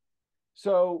 right.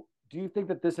 So do you think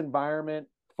that this environment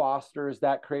fosters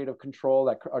that creative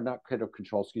control,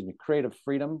 creative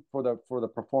freedom for the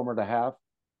performer to have?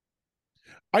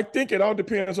 I think it all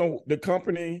depends on the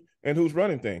company and who's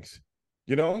running things.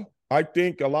 I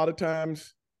think a lot of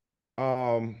times,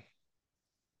 in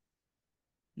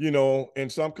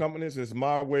some companies it's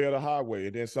my way or the highway,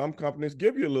 and then some companies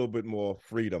give you a little bit more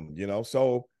freedom.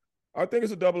 So I think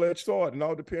it's a double-edged sword, and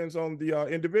all depends on the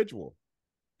individual.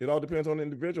 It all depends on the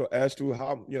individual as to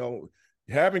how,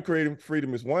 having creative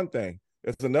freedom is one thing.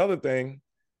 It's another thing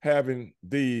having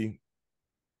the,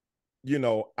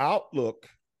 outlook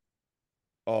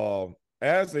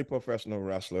as a professional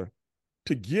wrestler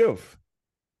to give,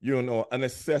 an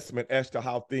assessment as to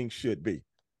how things should be.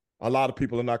 A lot of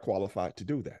people are not qualified to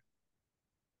do that.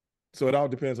 So it all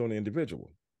depends on the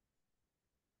individual.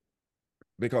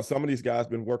 Because some of these guys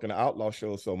been working the outlaw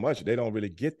shows so much, they don't really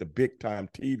get the big time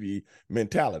TV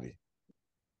mentality.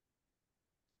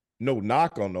 No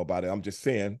knock on nobody. I'm just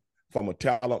saying from a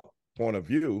talent point of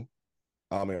view,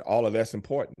 all of that's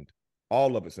important.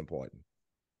 All of it's important.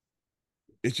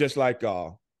 It's just like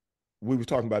we were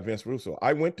talking about Vince Russo.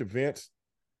 I went to Vince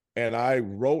and I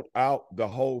wrote out the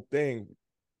whole thing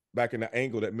back in the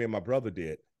angle that me and my brother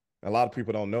did. A lot of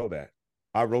people don't know that.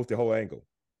 I wrote the whole angle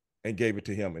and gave it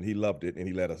to him, and he loved it, and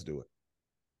he let us do it.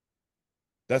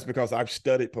 That's because I've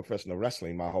studied professional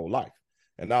wrestling my whole life.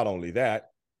 And not only that,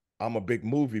 I'm a big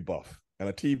movie buff and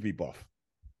a TV buff,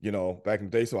 back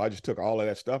in the day. So I just took all of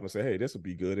that stuff and said, hey, this would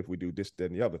be good if we do this, that,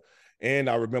 and the other. And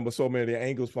I remember so many of the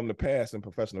angles from the past in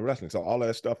professional wrestling. So all of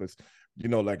that stuff is,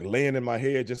 like laying in my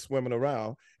head, just swimming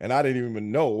around. And I didn't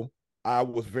even know I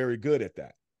was very good at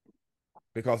that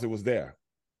because it was there.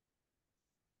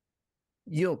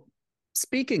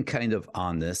 Speaking kind of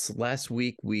on this, last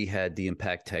week we had the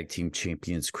Impact Tag Team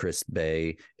Champions Chris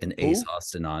Bay and Ace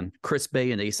Austin on. Chris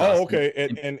Bay and Ace Austin. Oh, okay.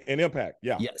 And Impact,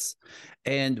 yeah. Yes.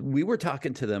 And we were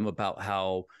talking to them about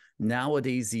how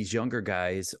nowadays these younger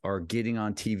guys are getting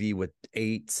on TV with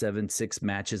 8, 7, 6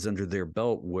 matches under their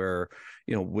belt where,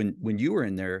 when you were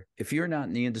in there, if you're not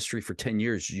in the industry for 10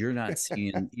 years, you're not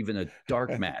seeing even a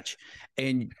dark match.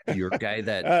 And you're a guy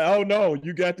that... oh, no,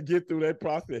 you got to get through that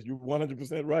process. You're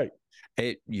 100% right.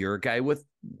 You're a guy with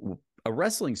a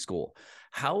wrestling school.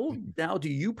 How now do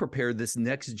you prepare this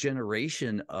next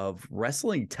generation of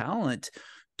wrestling talent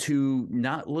to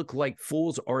not look like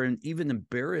fools or even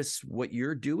embarrass what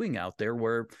you're doing out there,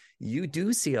 where you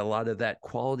do see a lot of that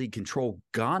quality control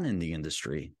gone in the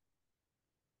industry?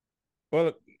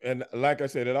 Well, and like I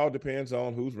said, it all depends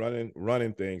on who's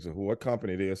running things or what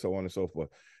company it is, so on and so forth.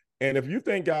 And if you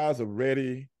think guys are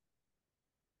ready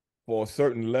for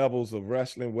certain levels of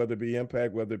wrestling, whether it be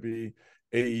Impact, whether it be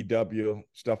AEW,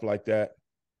 stuff like that,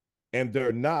 and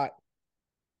they're not,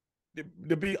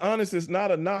 to be honest, it's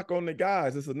not a knock on the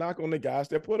guys. It's a knock on the guys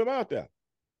that put them out there.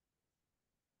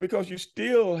 Because you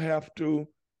still have to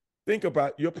think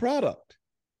about your product.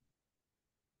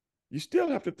 You still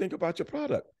have to think about your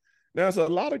product. Now, there's a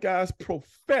lot of guys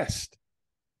professed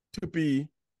to be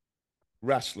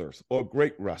wrestlers or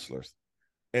great wrestlers,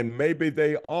 and maybe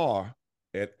they are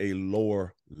at a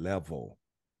lower level.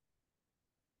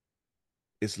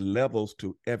 It's levels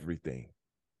to everything,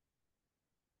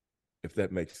 if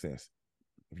that makes sense.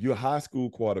 If you're a high school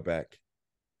quarterback,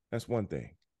 that's one thing.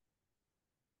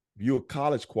 If you're a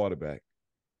college quarterback,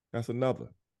 that's another.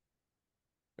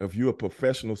 If you're a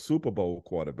professional Super Bowl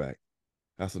quarterback,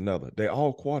 that's another. They're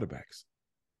all quarterbacks,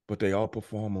 but they all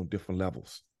perform on different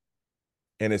levels.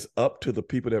 And it's up to the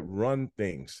people that run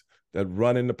things, that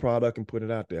run in the product and put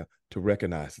it out there, to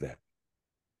recognize that.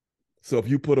 So if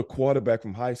you put a quarterback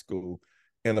from high school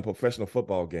in a professional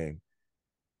football game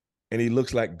and he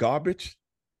looks like garbage,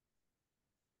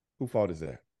 whose fault is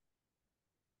that?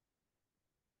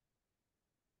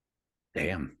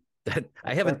 Damn.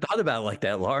 I haven't thought about it like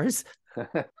that, Lars.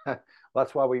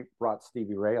 That's why we brought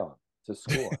Stevie Ray on to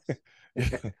school us.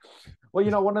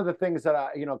 Well, one of the things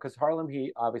that because Harlem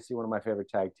Heat, obviously one of my favorite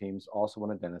tag teams, also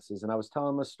one of Dennis's, and I was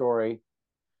telling him a story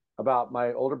about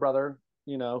my older brother,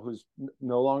 who's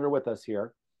no longer with us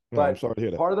here. But I'm sorry to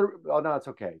hear that. No, it's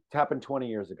okay. It happened 20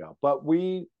 years ago. But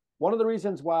one of the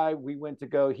reasons why we went to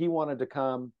go, he wanted to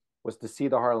come, was to see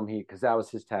the Harlem Heat, because that was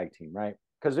his tag team, right?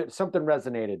 Because something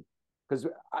resonated. Because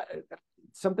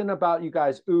something about you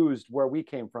guys oozed where we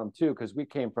came from too, because we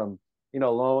came from,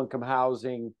 low income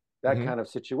housing, that kind of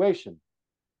situation,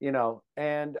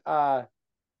 and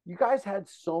you guys had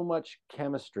so much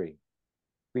chemistry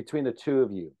between the two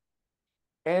of you.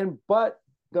 But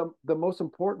the most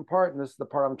important part, and this is the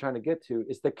part I'm trying to get to,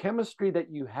 is the chemistry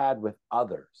that you had with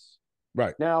others.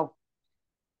 Right. Now,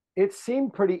 it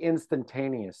seemed pretty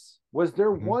instantaneous. Was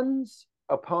there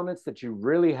opponents that you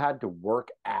really had to work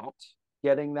at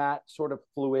getting that sort of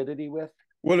fluidity with?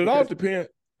 Well, it all depends.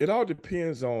 It all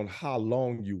depends on how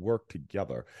long you work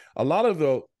together.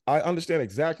 I understand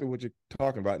exactly what you're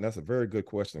talking about, and that's a very good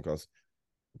question, because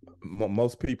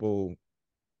most people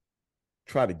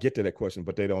try to get to that question,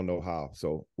 but they don't know how.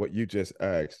 So what you just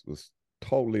asked was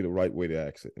totally the right way to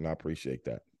ask it, and I appreciate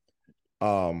that.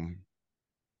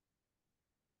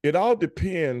 It all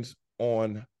depends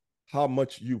on how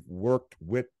much you've worked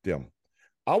with them.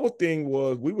 Our thing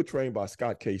was, we were trained by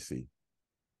Scott Casey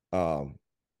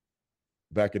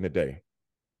back in the day.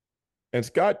 And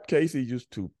Scott Casey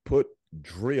used to put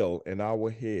drill in our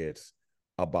heads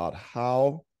about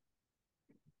how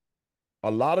a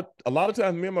lot of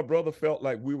times me and my brother felt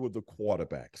like we were the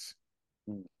quarterbacks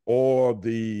or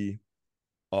the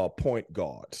point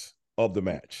guards of the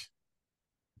match.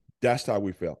 That's how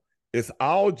we felt. It's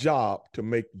our job to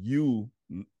make you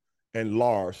and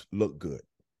Lars look good.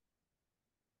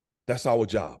 That's our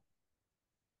job.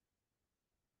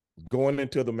 Going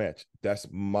into the match, that's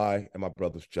my and my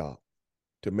brother's job,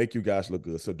 to make you guys look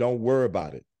good. So don't worry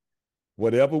about it.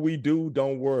 Whatever we do,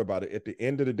 don't worry about it. At the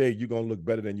end of the day, you're going to look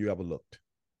better than you ever looked.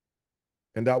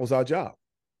 And that was our job.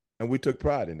 And we took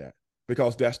pride in that,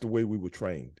 because that's the way we were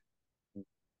trained.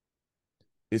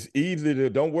 It's easy to,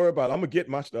 don't worry about it. I'm going to get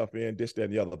my stuff in, this, that,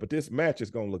 and the other. But this match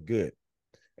is going to look good.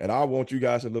 And I want you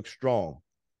guys to look strong,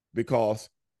 because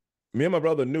me and my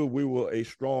brother knew we were a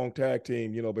strong tag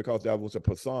team, because that was a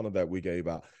persona that we gave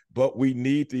out. But we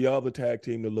need the other tag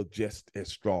team to look just as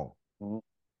strong. Mm-hmm.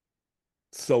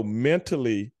 So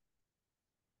mentally,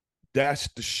 that's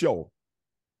the show.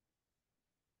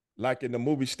 Like in the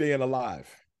movie Staying Alive,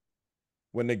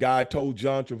 when the guy told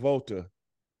John Travolta,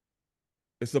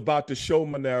 it's about the show,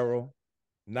 Monero,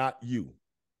 not you.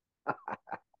 You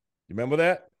remember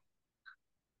that?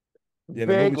 Yeah,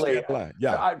 vaguely.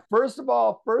 Yeah. First of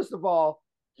all,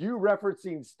 you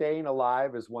referencing Staying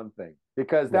Alive is one thing,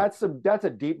 because that's a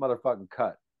deep motherfucking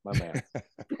cut, my man.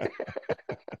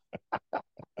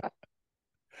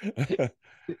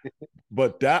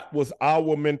 But that was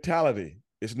our mentality.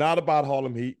 It's not about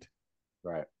Harlem Heat.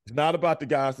 Right. It's not about the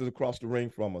guys that are across the ring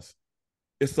from us.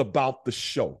 It's about the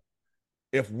show.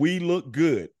 If we look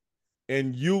good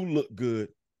and you look good,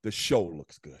 the show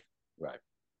looks good. Right.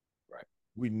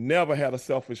 We never had a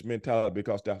selfish mentality,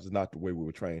 because that was not the way we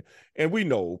were trained. And we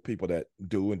know people that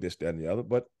do, and this, that, and the other,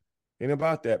 but it ain't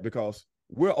about that, because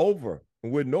we're over,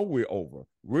 and we know we're over.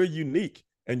 We're unique,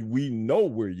 and we know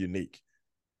we're unique.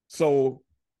 So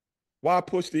why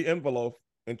push the envelope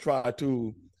and try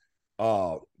to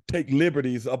take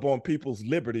liberties up on people's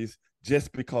liberties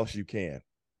just because you can.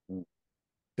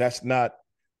 That's not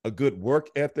a good work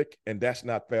ethic, and that's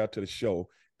not fair to the show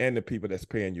and the people that's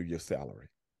paying you your salary.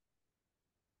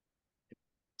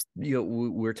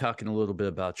 We're talking a little bit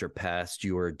about your past.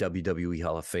 You were a WWE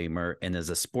Hall of Famer, and as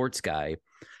a sports guy,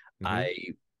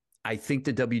 I think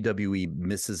the WWE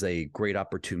misses a great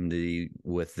opportunity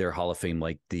with their Hall of Fame,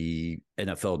 like the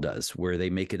NFL does, where they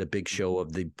make it a big show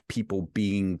of the people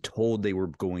being told they were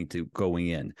going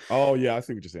in. Oh yeah, I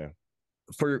see what you're saying.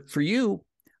 For you,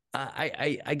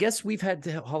 I guess we've had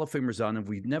the Hall of Famers on, and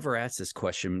we've never asked this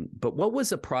question, but what was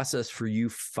the process for you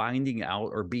finding out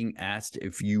or being asked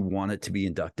if you wanted to be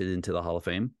inducted into the Hall of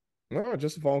Fame? No,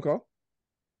 just a phone call.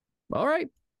 All right.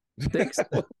 Thanks.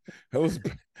 It was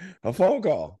a phone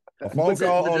call. A phone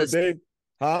call on a day.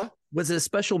 Huh? Was it a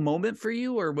special moment for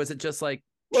you, or was it just like...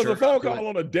 It was a phone call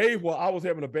on a day where I was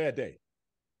having a bad day.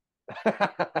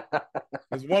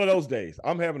 It's one of those days.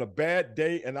 I'm having a bad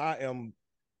day, and I am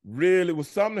really, it was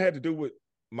something that had to do with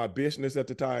my business at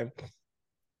the time.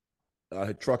 I had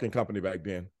a trucking company back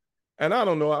then. And I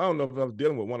don't know if I was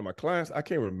dealing with one of my clients. I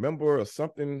can't remember, or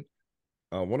something.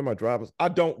 One of my drivers. I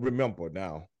don't remember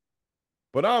now.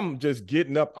 But I'm just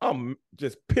getting up. I'm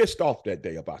just pissed off that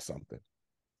day about something.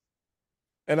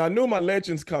 And I knew my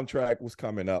Legends contract was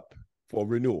coming up for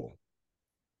renewal,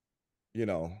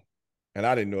 and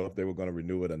I didn't know if they were going to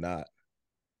renew it or not.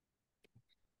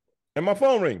 And my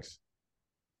phone rings.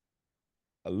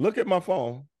 I look at my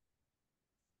phone.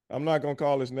 I'm not going to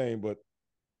call his name, but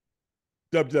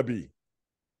WWE.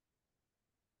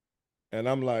 And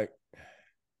I'm like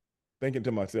thinking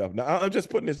to myself, now I'm just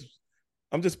putting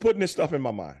this stuff in my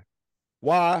mind.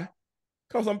 Why?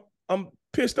 Because I'm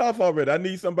pissed off already. I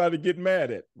need somebody to get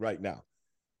mad at right now.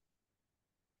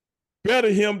 Better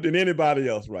him than anybody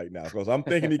else right now, because I'm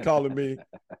thinking he calling me.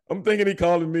 I'm thinking he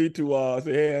calling me to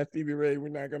say, hey, Stevie Ray, we're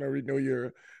not going to renew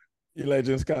your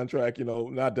Legends contract.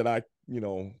 Not that I,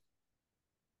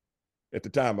 at the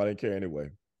time I didn't care anyway.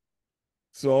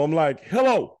 So I'm like,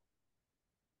 hello.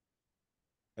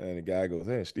 And the guy goes,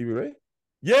 hey, Stevie Ray?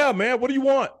 Yeah, man, what do you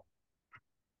want?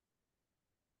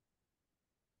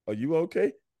 Are you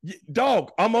okay?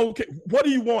 Dog, I'm okay. What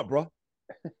do you want, bro?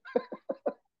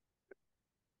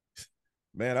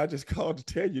 Man, I just called to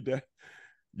tell you that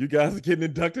you guys are getting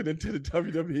inducted into the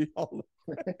WWE Hall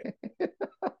of Fame.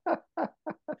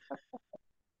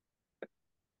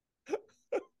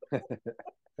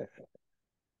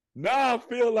 Now I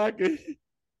feel like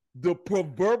the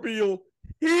proverbial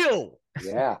heel.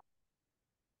 Yeah.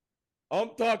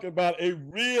 I'm talking about a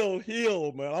real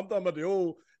heel, man. I'm talking about the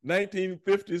old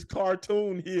 1950s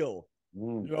cartoon heel,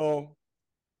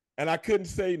 and I couldn't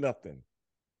say nothing,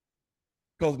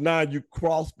 because now you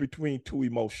cross between two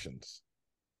emotions,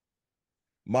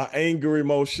 my anger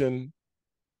emotion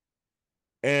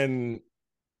and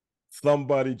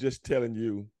somebody just telling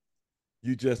you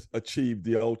just achieved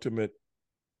the ultimate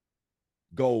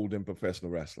gold in professional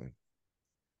wrestling.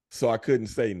 So I couldn't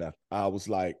say nothing. I was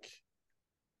like,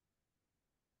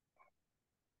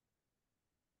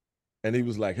 and he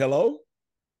was like, hello?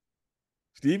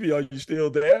 Stevie, are you still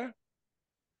there?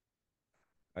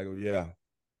 I go, yeah.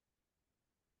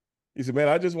 He said, man,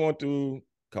 I just want to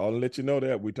call and let you know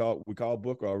that we called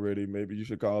Booker already. Maybe you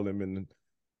should call him and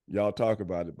y'all talk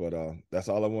about it. But that's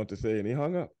all I want to say. And he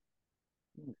hung up.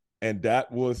 And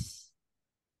that was,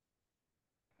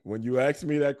 when you asked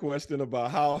me that question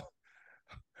about how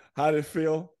did it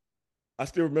feel, I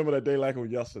still remember that day like it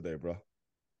was yesterday, bro.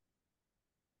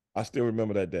 I still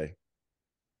remember that day.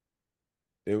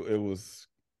 It was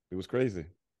crazy.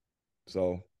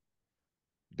 So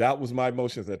that was my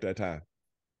emotions at that time.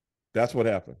 That's what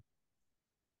happened.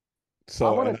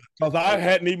 So because I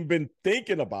hadn't even been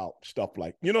thinking about stuff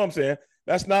like, you know what I'm saying?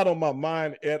 That's not on my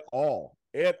mind at all.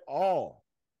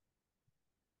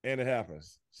 And it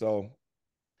happens. So,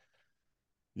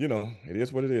 it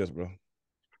is what it is, bro.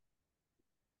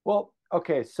 Well,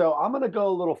 okay. So I'm going to go a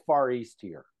little far east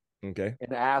here. Okay.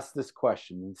 And ask this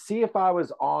question and see if I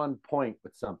was on point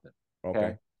with something.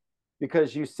 Okay.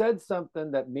 Because you said something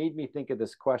that made me think of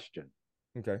this question.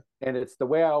 Okay. And it's the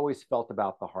way I always felt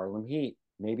about the Harlem Heat.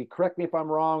 Maybe correct me if I'm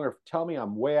wrong, or tell me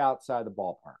I'm way outside the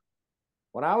ballpark.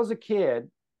 When I was a kid,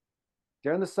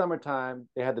 during the summertime,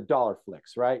 they had the dollar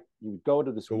flicks, right? You would go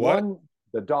to this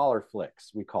the dollar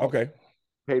flicks, we call it.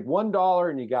 Paid $1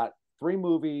 and you got 3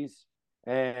 movies,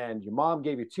 and your mom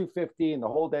gave you $2.50, and the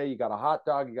whole day you got a hot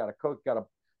dog, you got a Coke, you got a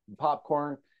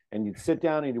popcorn, and you'd sit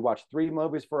down and you'd watch 3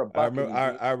 movies for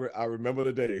 $1. I remember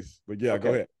the days, but yeah, okay. Go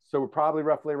ahead. So we're probably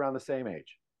roughly around the same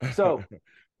age. So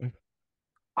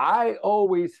I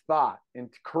always thought, and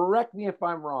correct me if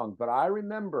I'm wrong, but I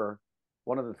remember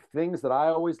one of the things that I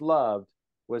always loved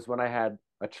was when I had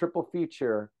a triple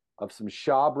feature of some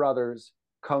Shaw Brothers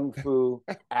Kung Fu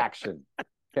action.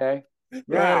 Okay.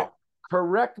 Now,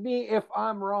 correct me if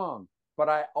I'm wrong, but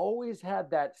I always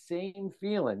had that same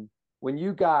feeling when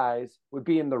you guys would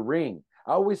be in the ring.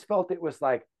 I always felt it was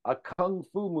like a kung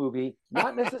fu movie,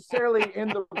 not necessarily in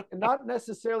the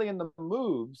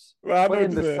moves, but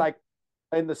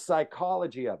in the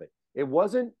psychology of it. It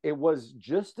was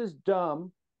just as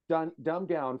dumbed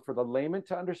down for the layman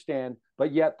to understand,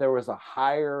 but yet there was a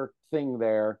higher thing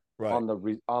there on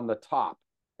the top.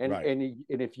 And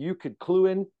if you could clue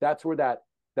in, that's where that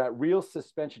real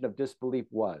suspension of disbelief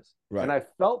was. Right. And I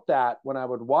felt that when I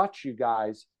would watch you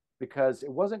guys, because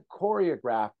it wasn't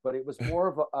choreographed, but it was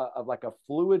more of like a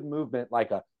fluid movement,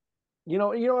 like you know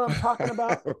what I'm talking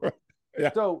about?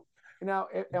 Yeah. So now,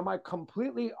 am I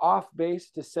completely off base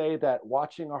to say that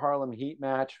watching a Harlem Heat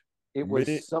match, it was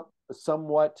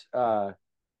somewhat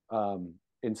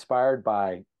inspired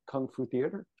by Kung Fu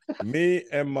theater? Me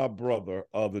and my brother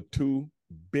are the two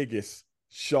biggest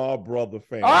Shaw Brother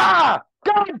fans. Ah,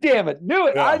 God damn it. Knew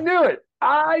it. Yeah. I knew it.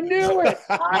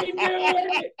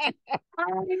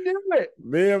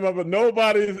 Me and my brother,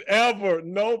 nobody,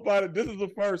 this is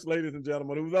the first, ladies and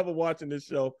gentlemen, who's ever watching this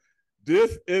show.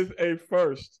 This is a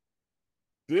first.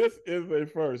 Me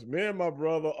and my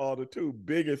brother are the two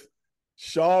biggest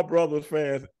Shaw Brothers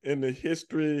fans in the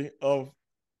history of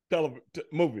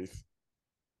movies.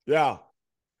 Yeah.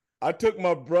 I took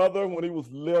my brother when he was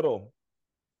little.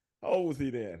 How old was he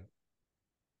then?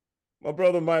 My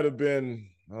brother might have been,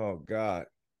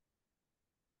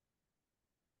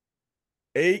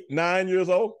 8, 9 years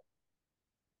old.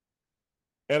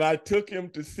 And I took him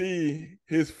to see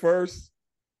his first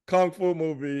Kung Fu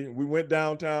movie. We went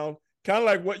downtown, kind of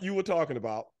like what you were talking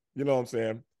about. You know what I'm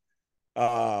saying?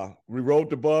 We rode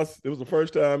the bus. It was the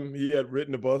first time he had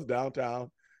ridden the bus downtown.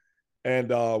 And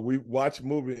we watched a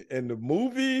movie. And the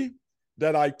movie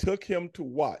that I took him to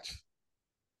watch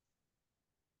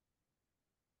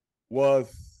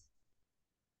was,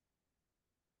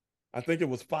 I think it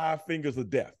was Five Fingers of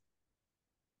Death.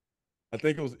 I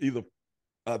think it was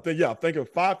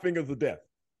Five Fingers of Death.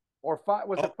 Or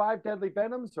it Five Deadly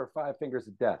Venoms or Five Fingers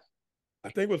of Death? I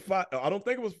think it was five. I don't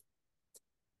think it was.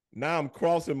 Now I'm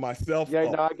crossing myself. Yeah,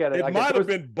 up. No, I get it. It might have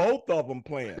been both of them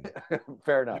playing.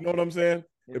 Fair enough. You know what I'm saying?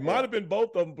 Yeah. It might have been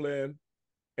both of them playing.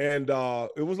 And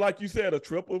it was, like you said, a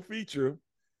triple feature.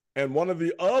 And one of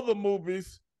the other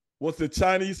movies was the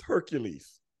Chinese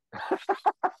Hercules.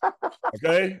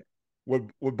 Okay?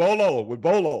 With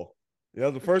Bolo. Yeah, it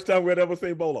was the first time we had ever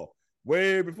seen Bolo.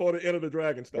 Way before the End of the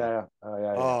Dragon stuff. Yeah. Oh,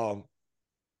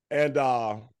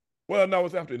 yeah. Well, no, it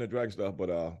was after the End of the Dragon stuff,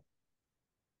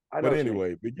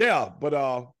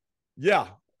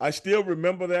 I still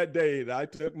remember that day that I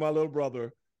took my little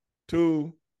brother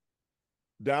to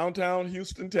downtown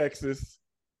Houston, Texas,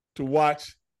 to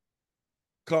watch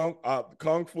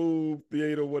Kung Fu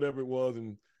theater, whatever it was.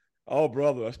 And oh,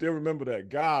 brother, I still remember that.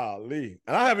 Golly.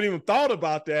 And I haven't even thought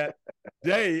about that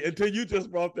day until you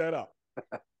just brought that up.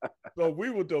 So we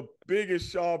were the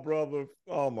biggest Shaw brother.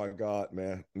 Oh, my God,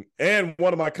 man. And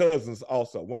one of my cousins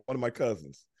also, one of my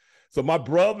cousins. So my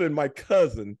brother and my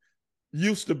cousin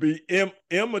used to be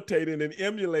imitating and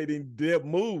emulating their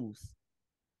moves.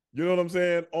 You know what I'm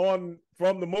saying?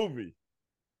 From the movie.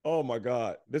 Oh, my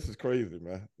God. This is crazy,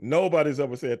 man. Nobody's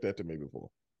ever said that to me before.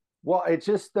 Well, it's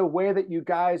just the way that you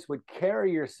guys would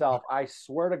carry yourself. I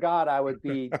swear to God, I would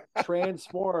be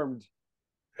transformed.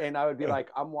 And I would be like,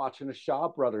 I'm watching a Shaw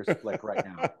Brothers flick right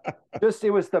now.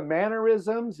 It was the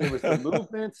mannerisms. It was the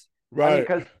movements. Right.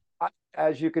 Because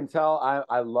as you can tell,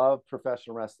 I love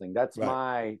professional wrestling. That's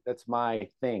my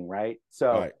thing, right?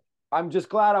 So I'm just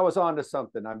glad I was onto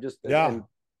something.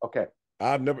 Okay.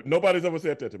 Nobody's ever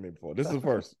said that to me before. This is the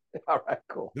first. All right,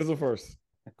 cool. This is the first.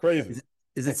 Crazy.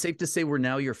 Is it safe to say we're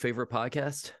now your favorite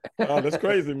podcast? Oh, that's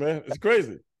crazy, man. It's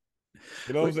crazy.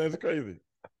 You know what I'm saying? It's crazy.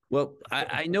 Well,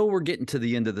 I know we're getting to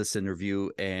the end of this interview,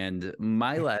 and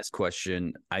my last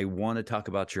question, I want to talk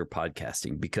about your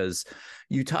podcasting, because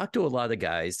you talk to a lot of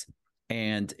guys,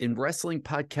 and in wrestling,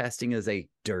 podcasting is a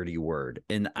dirty word.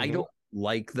 And I don't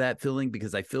like that feeling,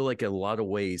 because I feel like in a lot of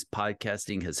ways,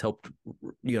 podcasting has helped,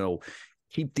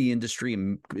 keep the industry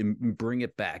and bring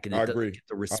it back. And it doesn't get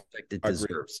the respect it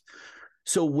deserves.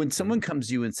 So when someone comes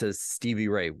to you and says, Stevie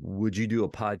Ray, would you do a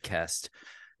podcast?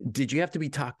 Did you have to be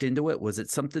talked into it? Was it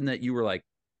something that you were like?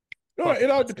 No, it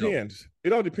all depends.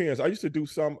 It all depends. I used to do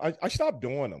some. I stopped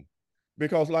doing them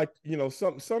because,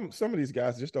 some of these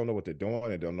guys just don't know what they're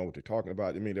doing and don't know what they're talking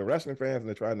about. I mean, they're wrestling fans and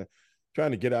they're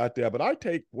trying to get out there. But I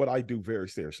take what I do very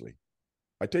seriously.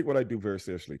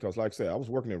 Because, like I said, I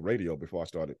was working in radio before I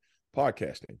started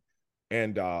podcasting.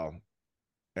 And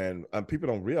people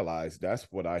don't realize that's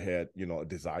what I had, a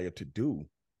desire to do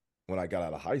when I got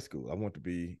out of high school. I want to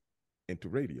be into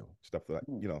radio, stuff like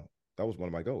that. That was one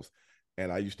of my goals.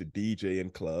 And I used to DJ in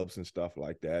clubs and stuff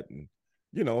like that. And,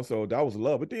 so that was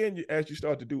love. But then as you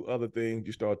start to do other things,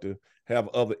 you start to have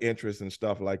other interests and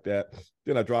stuff like that.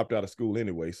 Then I dropped out of school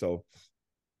anyway. So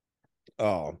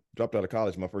dropped out of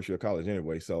college, my first year of college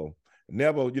anyway. So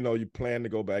never, you plan to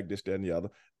go back, this, that, and the other.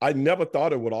 I never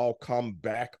thought it would all come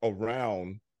back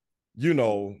around,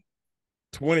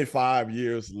 25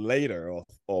 years later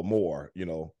or more,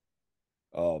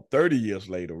 30 years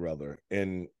later rather.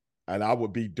 And I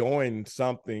would be doing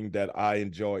something that I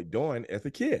enjoyed doing as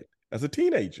a kid, as a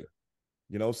teenager,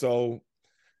 so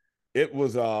it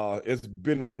was, it's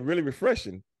been really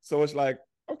refreshing. So it's like,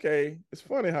 okay, it's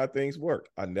funny how things work.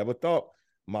 I never thought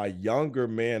my younger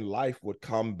man life would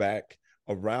come back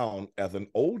around as an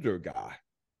older guy,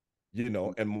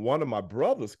 and one of my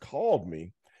brothers called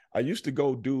me. I used to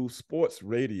go do sports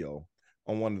radio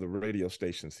on one of the radio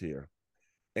stations here.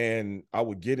 And I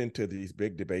would get into these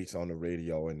big debates on the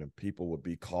radio, and the people would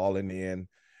be calling in,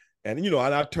 and and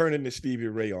I turned into Stevie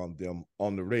Ray on them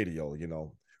on the radio,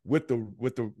 with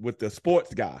the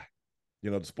sports guy,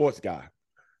 the sports guy,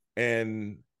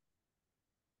 and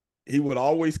he would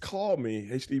always call me,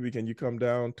 "Hey Stevie, can you come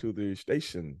down to the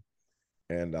station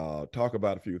and talk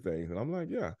about a few things?" And I'm like,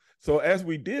 "Yeah." So as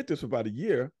we did this for about a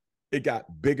year, it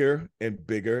got bigger and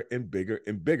bigger and bigger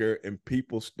and bigger, and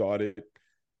people started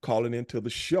calling into the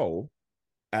show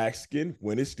asking,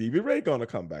 when is Stevie Ray going to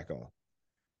come back on?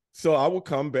 So I would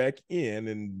come back in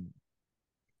and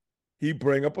he'd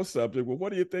bring up a subject. Well,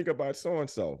 what do you think about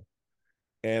so-and-so?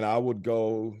 And I would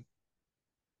go,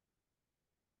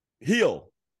 heel,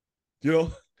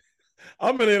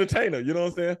 I'm an entertainer, you know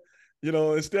what I'm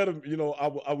saying? Instead of,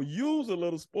 I would use a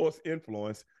little sports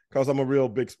influence because I'm a real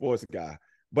big sports guy,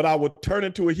 but I would turn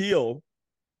into a heel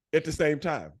at the same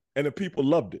time. And the people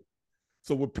loved it.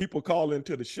 So when people call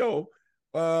into the show,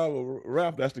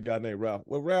 Ralph, that's the guy named Ralph.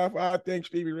 Well, Ralph, I think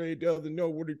Stevie Ray doesn't know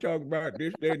what he's talking about,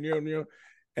 this, that, and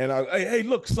And hey,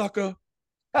 look, sucker,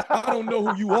 I don't know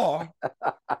who you are.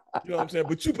 You know what I'm saying?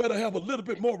 But you better have a little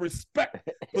bit more respect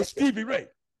for Stevie Ray.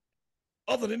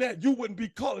 Other than that, you wouldn't be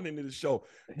calling into the show.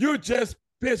 You're just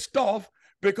pissed off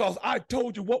because I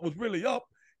told you what was really up,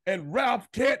 and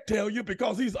Ralph can't tell you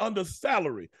because he's under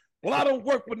salary. Well, I don't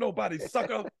work for nobody,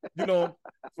 sucker. So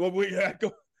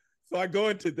so I go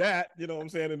into that, you know what I'm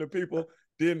saying? And the people,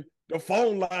 then the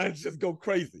phone lines just go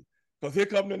crazy because here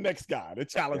come the next guy to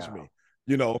challenge me,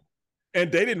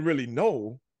 and they didn't really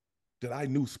know that I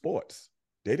knew sports.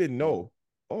 They didn't know,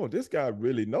 oh, this guy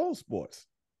really knows sports.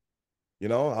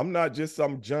 I'm not just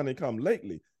some Johnny come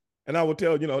lately. And I would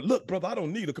tell, look, brother, I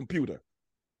don't need a computer.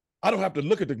 I don't have to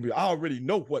look at the computer. I already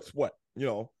know what's what,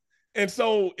 And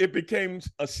so it became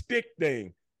a stick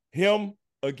thing, him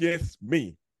against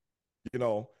me,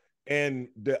 and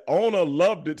the owner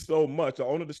loved it so much. The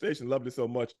owner of the station loved it so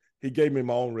much. He gave me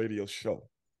my own radio show.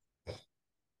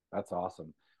 That's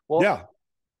awesome. Well, yeah.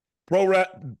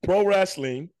 Pro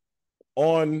wrestling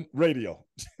on radio.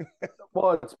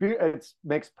 Well, it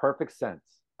makes perfect sense.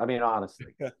 I mean,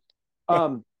 honestly.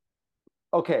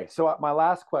 Okay. So my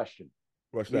last question.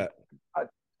 What's that?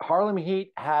 Harlem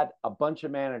Heat had a bunch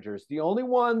of managers. The only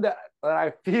one that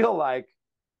I feel like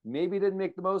maybe didn't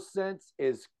make the most sense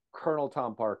is Colonel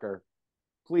Tom Parker.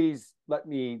 Please let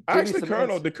me. Actually,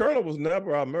 the Colonel was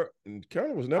never our.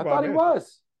 Colonel was never. I thought he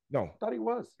was. No, I thought he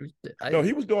was. No,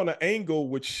 he was doing an angle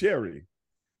with Sherry.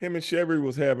 Him and Sherry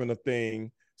was having a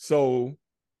thing. So,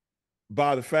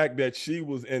 by the fact that she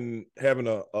was having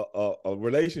a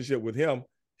relationship with him,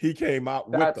 he came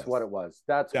out with us. That's what it was.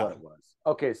 That's what it was.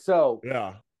 Okay, so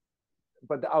yeah.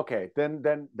 But okay,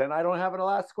 then I don't have a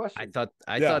last question.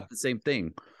 I thought the same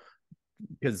thing.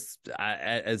 Because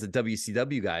as a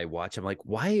WCW guy, I'm like,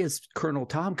 why is Colonel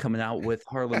Tom coming out with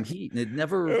Harlem Heat? And it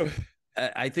never.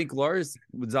 I think Lars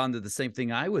was on to the same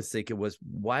thing I was thinking was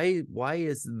why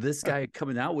is this guy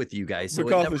coming out with you guys? So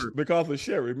because of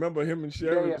Sherry. Remember him and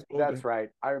Sherry? Yeah, that's right.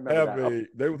 I remember that.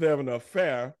 They was having an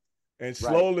affair, and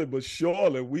slowly but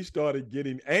surely we started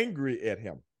getting angry at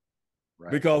him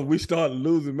because we started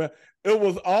losing. It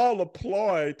was all a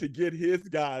ploy to get his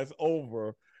guys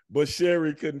over. But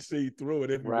Sherry couldn't see through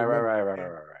it. Right.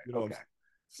 Okay.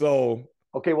 So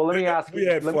okay, well, let me ask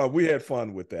you. We had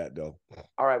fun with that, though.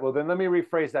 All right, well, then let me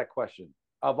rephrase that question.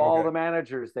 Of all the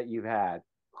managers that you've had,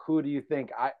 who do you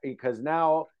think? Because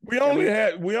now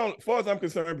as far as I'm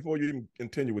concerned, before you even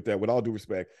continue with that, with all due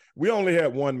respect, we only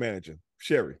had one manager,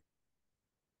 Sherry.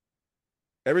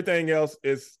 Everything else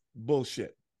is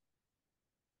bullshit.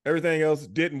 Everything else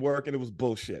didn't work, and it was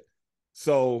bullshit.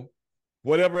 So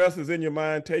whatever else is in your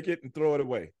mind, take it and throw it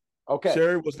away. Okay.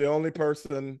 Sherry was the only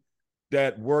person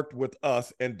that worked with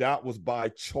us, and that was by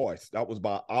choice. That was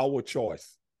by our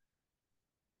choice.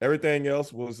 Everything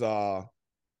else was,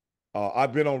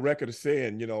 I've been on record of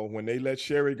saying, you know, when they let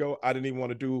Sherry go, I didn't even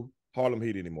want to do Harlem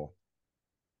Heat anymore.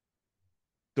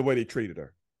 The way they treated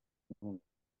her. Mm-hmm.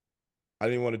 I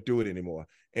didn't want to do it anymore.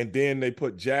 And then they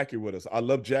put Jackie with us. I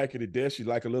love Jackie to death. She's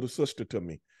like a little sister to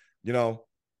me, you know,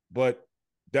 but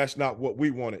that's not what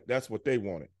we wanted. That's what they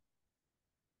wanted.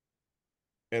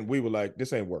 And we were like,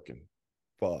 this ain't working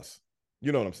for us.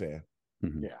 You know what I'm saying?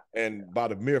 Mm-hmm. Yeah. And by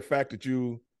the mere fact that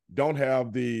you don't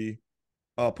have the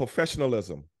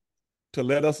professionalism to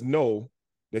let us know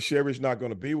that Sherry's not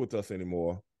going to be with us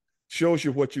anymore shows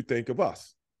you what you think of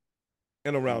us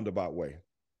in a roundabout way.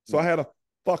 So I had a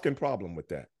fucking problem with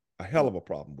that, a hell of a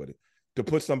problem with it. To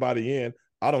put somebody in,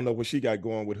 I don't know what she got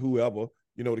going with whoever,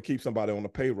 you know, to keep somebody on the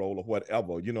payroll or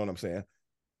whatever, you know what I'm saying?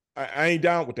 I ain't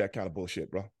down with that kind of bullshit,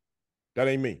 bro. That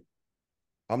ain't me.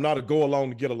 I'm not a go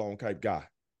along to get along type guy.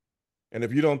 And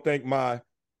if you don't think my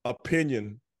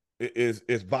opinion is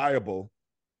viable,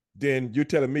 then you're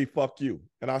telling me, fuck you.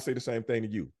 And I say the same thing to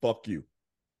you, fuck you.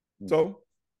 So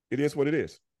it is what it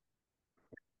is.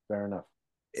 Fair enough.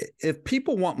 If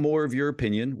people want more of your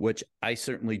opinion, which I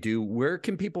certainly do, where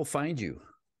can people find you?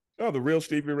 Oh, the Real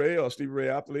Stevie Ray or Stevie Ray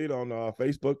Athlete on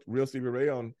Facebook, Real Stevie Ray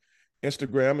on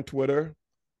Instagram and Twitter.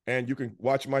 And you can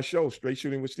watch my show, Straight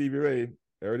Shooting with Stevie Ray.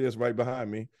 There it is right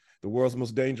behind me. The world's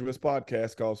most dangerous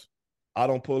podcast, because I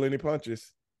don't pull any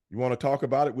punches. You want to talk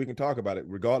about it, we can talk about it,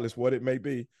 regardless what it may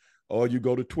be. Or you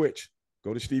go to Twitch,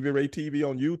 go to Stevie Ray TV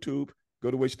on YouTube, go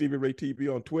to Stevie Ray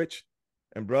TV on Twitch.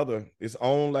 And brother, it's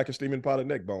on like a steaming pot of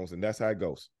neck bones, and that's how it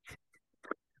goes.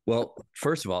 Well,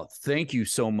 first of all, thank you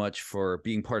so much for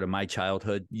being part of my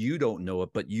childhood. You don't know it,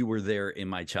 but you were there in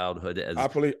my childhood. I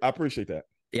appreciate that.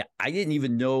 Yeah, I didn't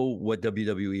even know what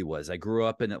WWE was. I grew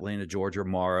up in Atlanta, Georgia,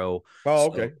 Morrow. Oh,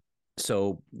 okay.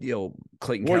 So you know,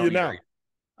 Clayton Where County. Where are you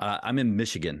now? I'm in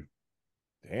Michigan.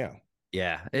 Damn.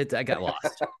 Yeah, I got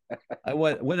lost. I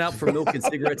went out for milk and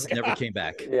cigarettes and never came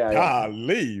back. Yeah.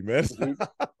 Golly, man.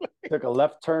 Took a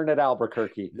left turn at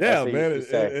Albuquerque. Yeah, man.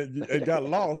 It got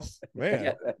lost, man.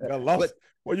 Yeah. Got lost.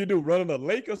 What you do, running a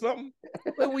lake or something?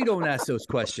 Well, we don't ask those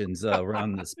questions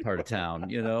around this part of town,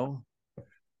 you know.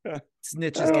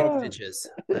 Snitches get stitches.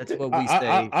 That's what we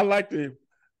say. I like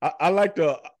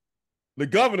the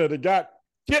governor that got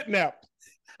kidnapped.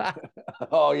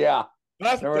 Oh yeah,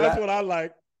 that's what I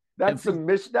like. That's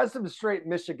some straight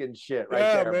Michigan shit right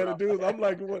there. Yeah, man. Dude, I'm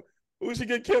like, who should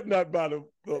get kidnapped by the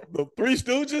Three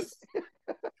Stooges?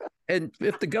 And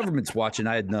if the government's watching,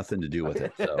 I had nothing to do with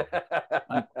it. So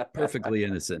I'm perfectly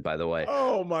innocent, by the way.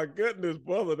 Oh my goodness,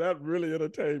 brother, that really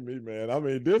entertained me, man. I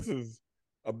mean, this is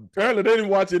apparently they didn't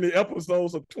watch any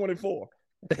episodes of 24.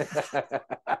 If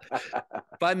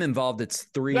I'm involved, it's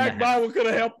 3. Jack Bauer could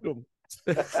have helped them.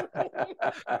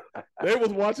 They was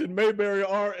watching Mayberry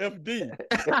RFD.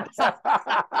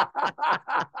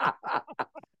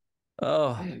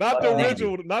 Oh, not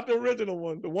the original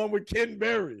one, the one with Ken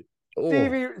Berry.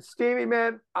 Stevie,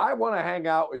 man, I want to hang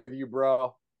out with you,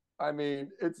 bro. I mean,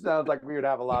 it sounds like we would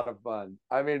have a lot of fun.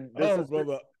 I mean, this has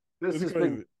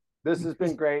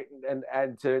been great,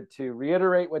 and to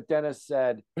reiterate what Dennis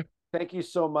said, thank you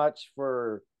so much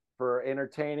for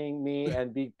entertaining me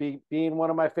and being one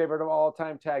of my favorite of all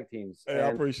time tag teams. Hey, I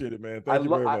appreciate it, man. Thank you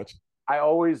very much. I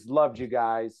always loved you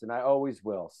guys, and I always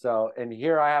will. So, and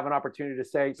here I have an opportunity to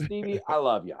say, Stevie, I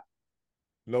love you.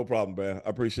 No problem, man. I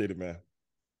appreciate it, man.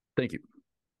 Thank you.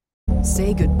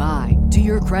 Say goodbye to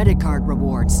your credit card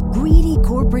rewards. Greedy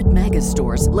corporate mega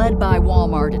stores, led by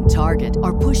Walmart and Target,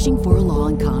 are pushing for a law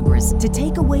in Congress to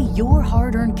take away your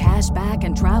hard-earned cash back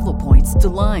and travel points to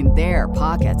line their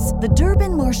pockets. The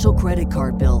Durbin-Marshall credit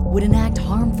card bill would enact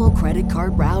harmful credit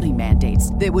card routing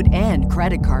mandates that would end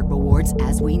credit card rewards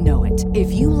as we know it.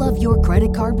 If you love your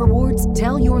credit card rewards,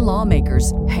 tell your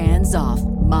lawmakers, hands off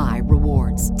my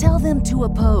rewards. Tell them to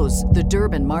oppose the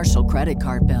Durbin-Marshall credit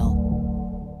card bill.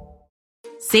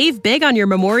 Save big on your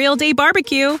Memorial Day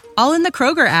barbecue, all in the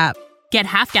Kroger app. Get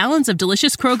half gallons of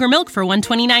delicious Kroger milk for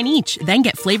 $1.29 each. Then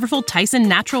get flavorful Tyson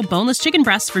natural boneless chicken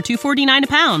breasts for $2.49 a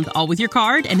pound, all with your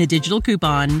card and a digital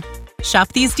coupon. Shop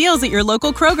these deals at your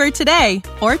local Kroger today,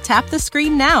 or tap the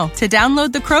screen now to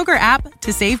download the Kroger app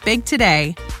to save big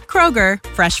today. Kroger,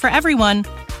 fresh for everyone.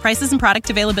 Prices and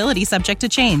product availability subject to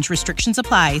change. Restrictions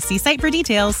apply. See site for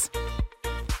details.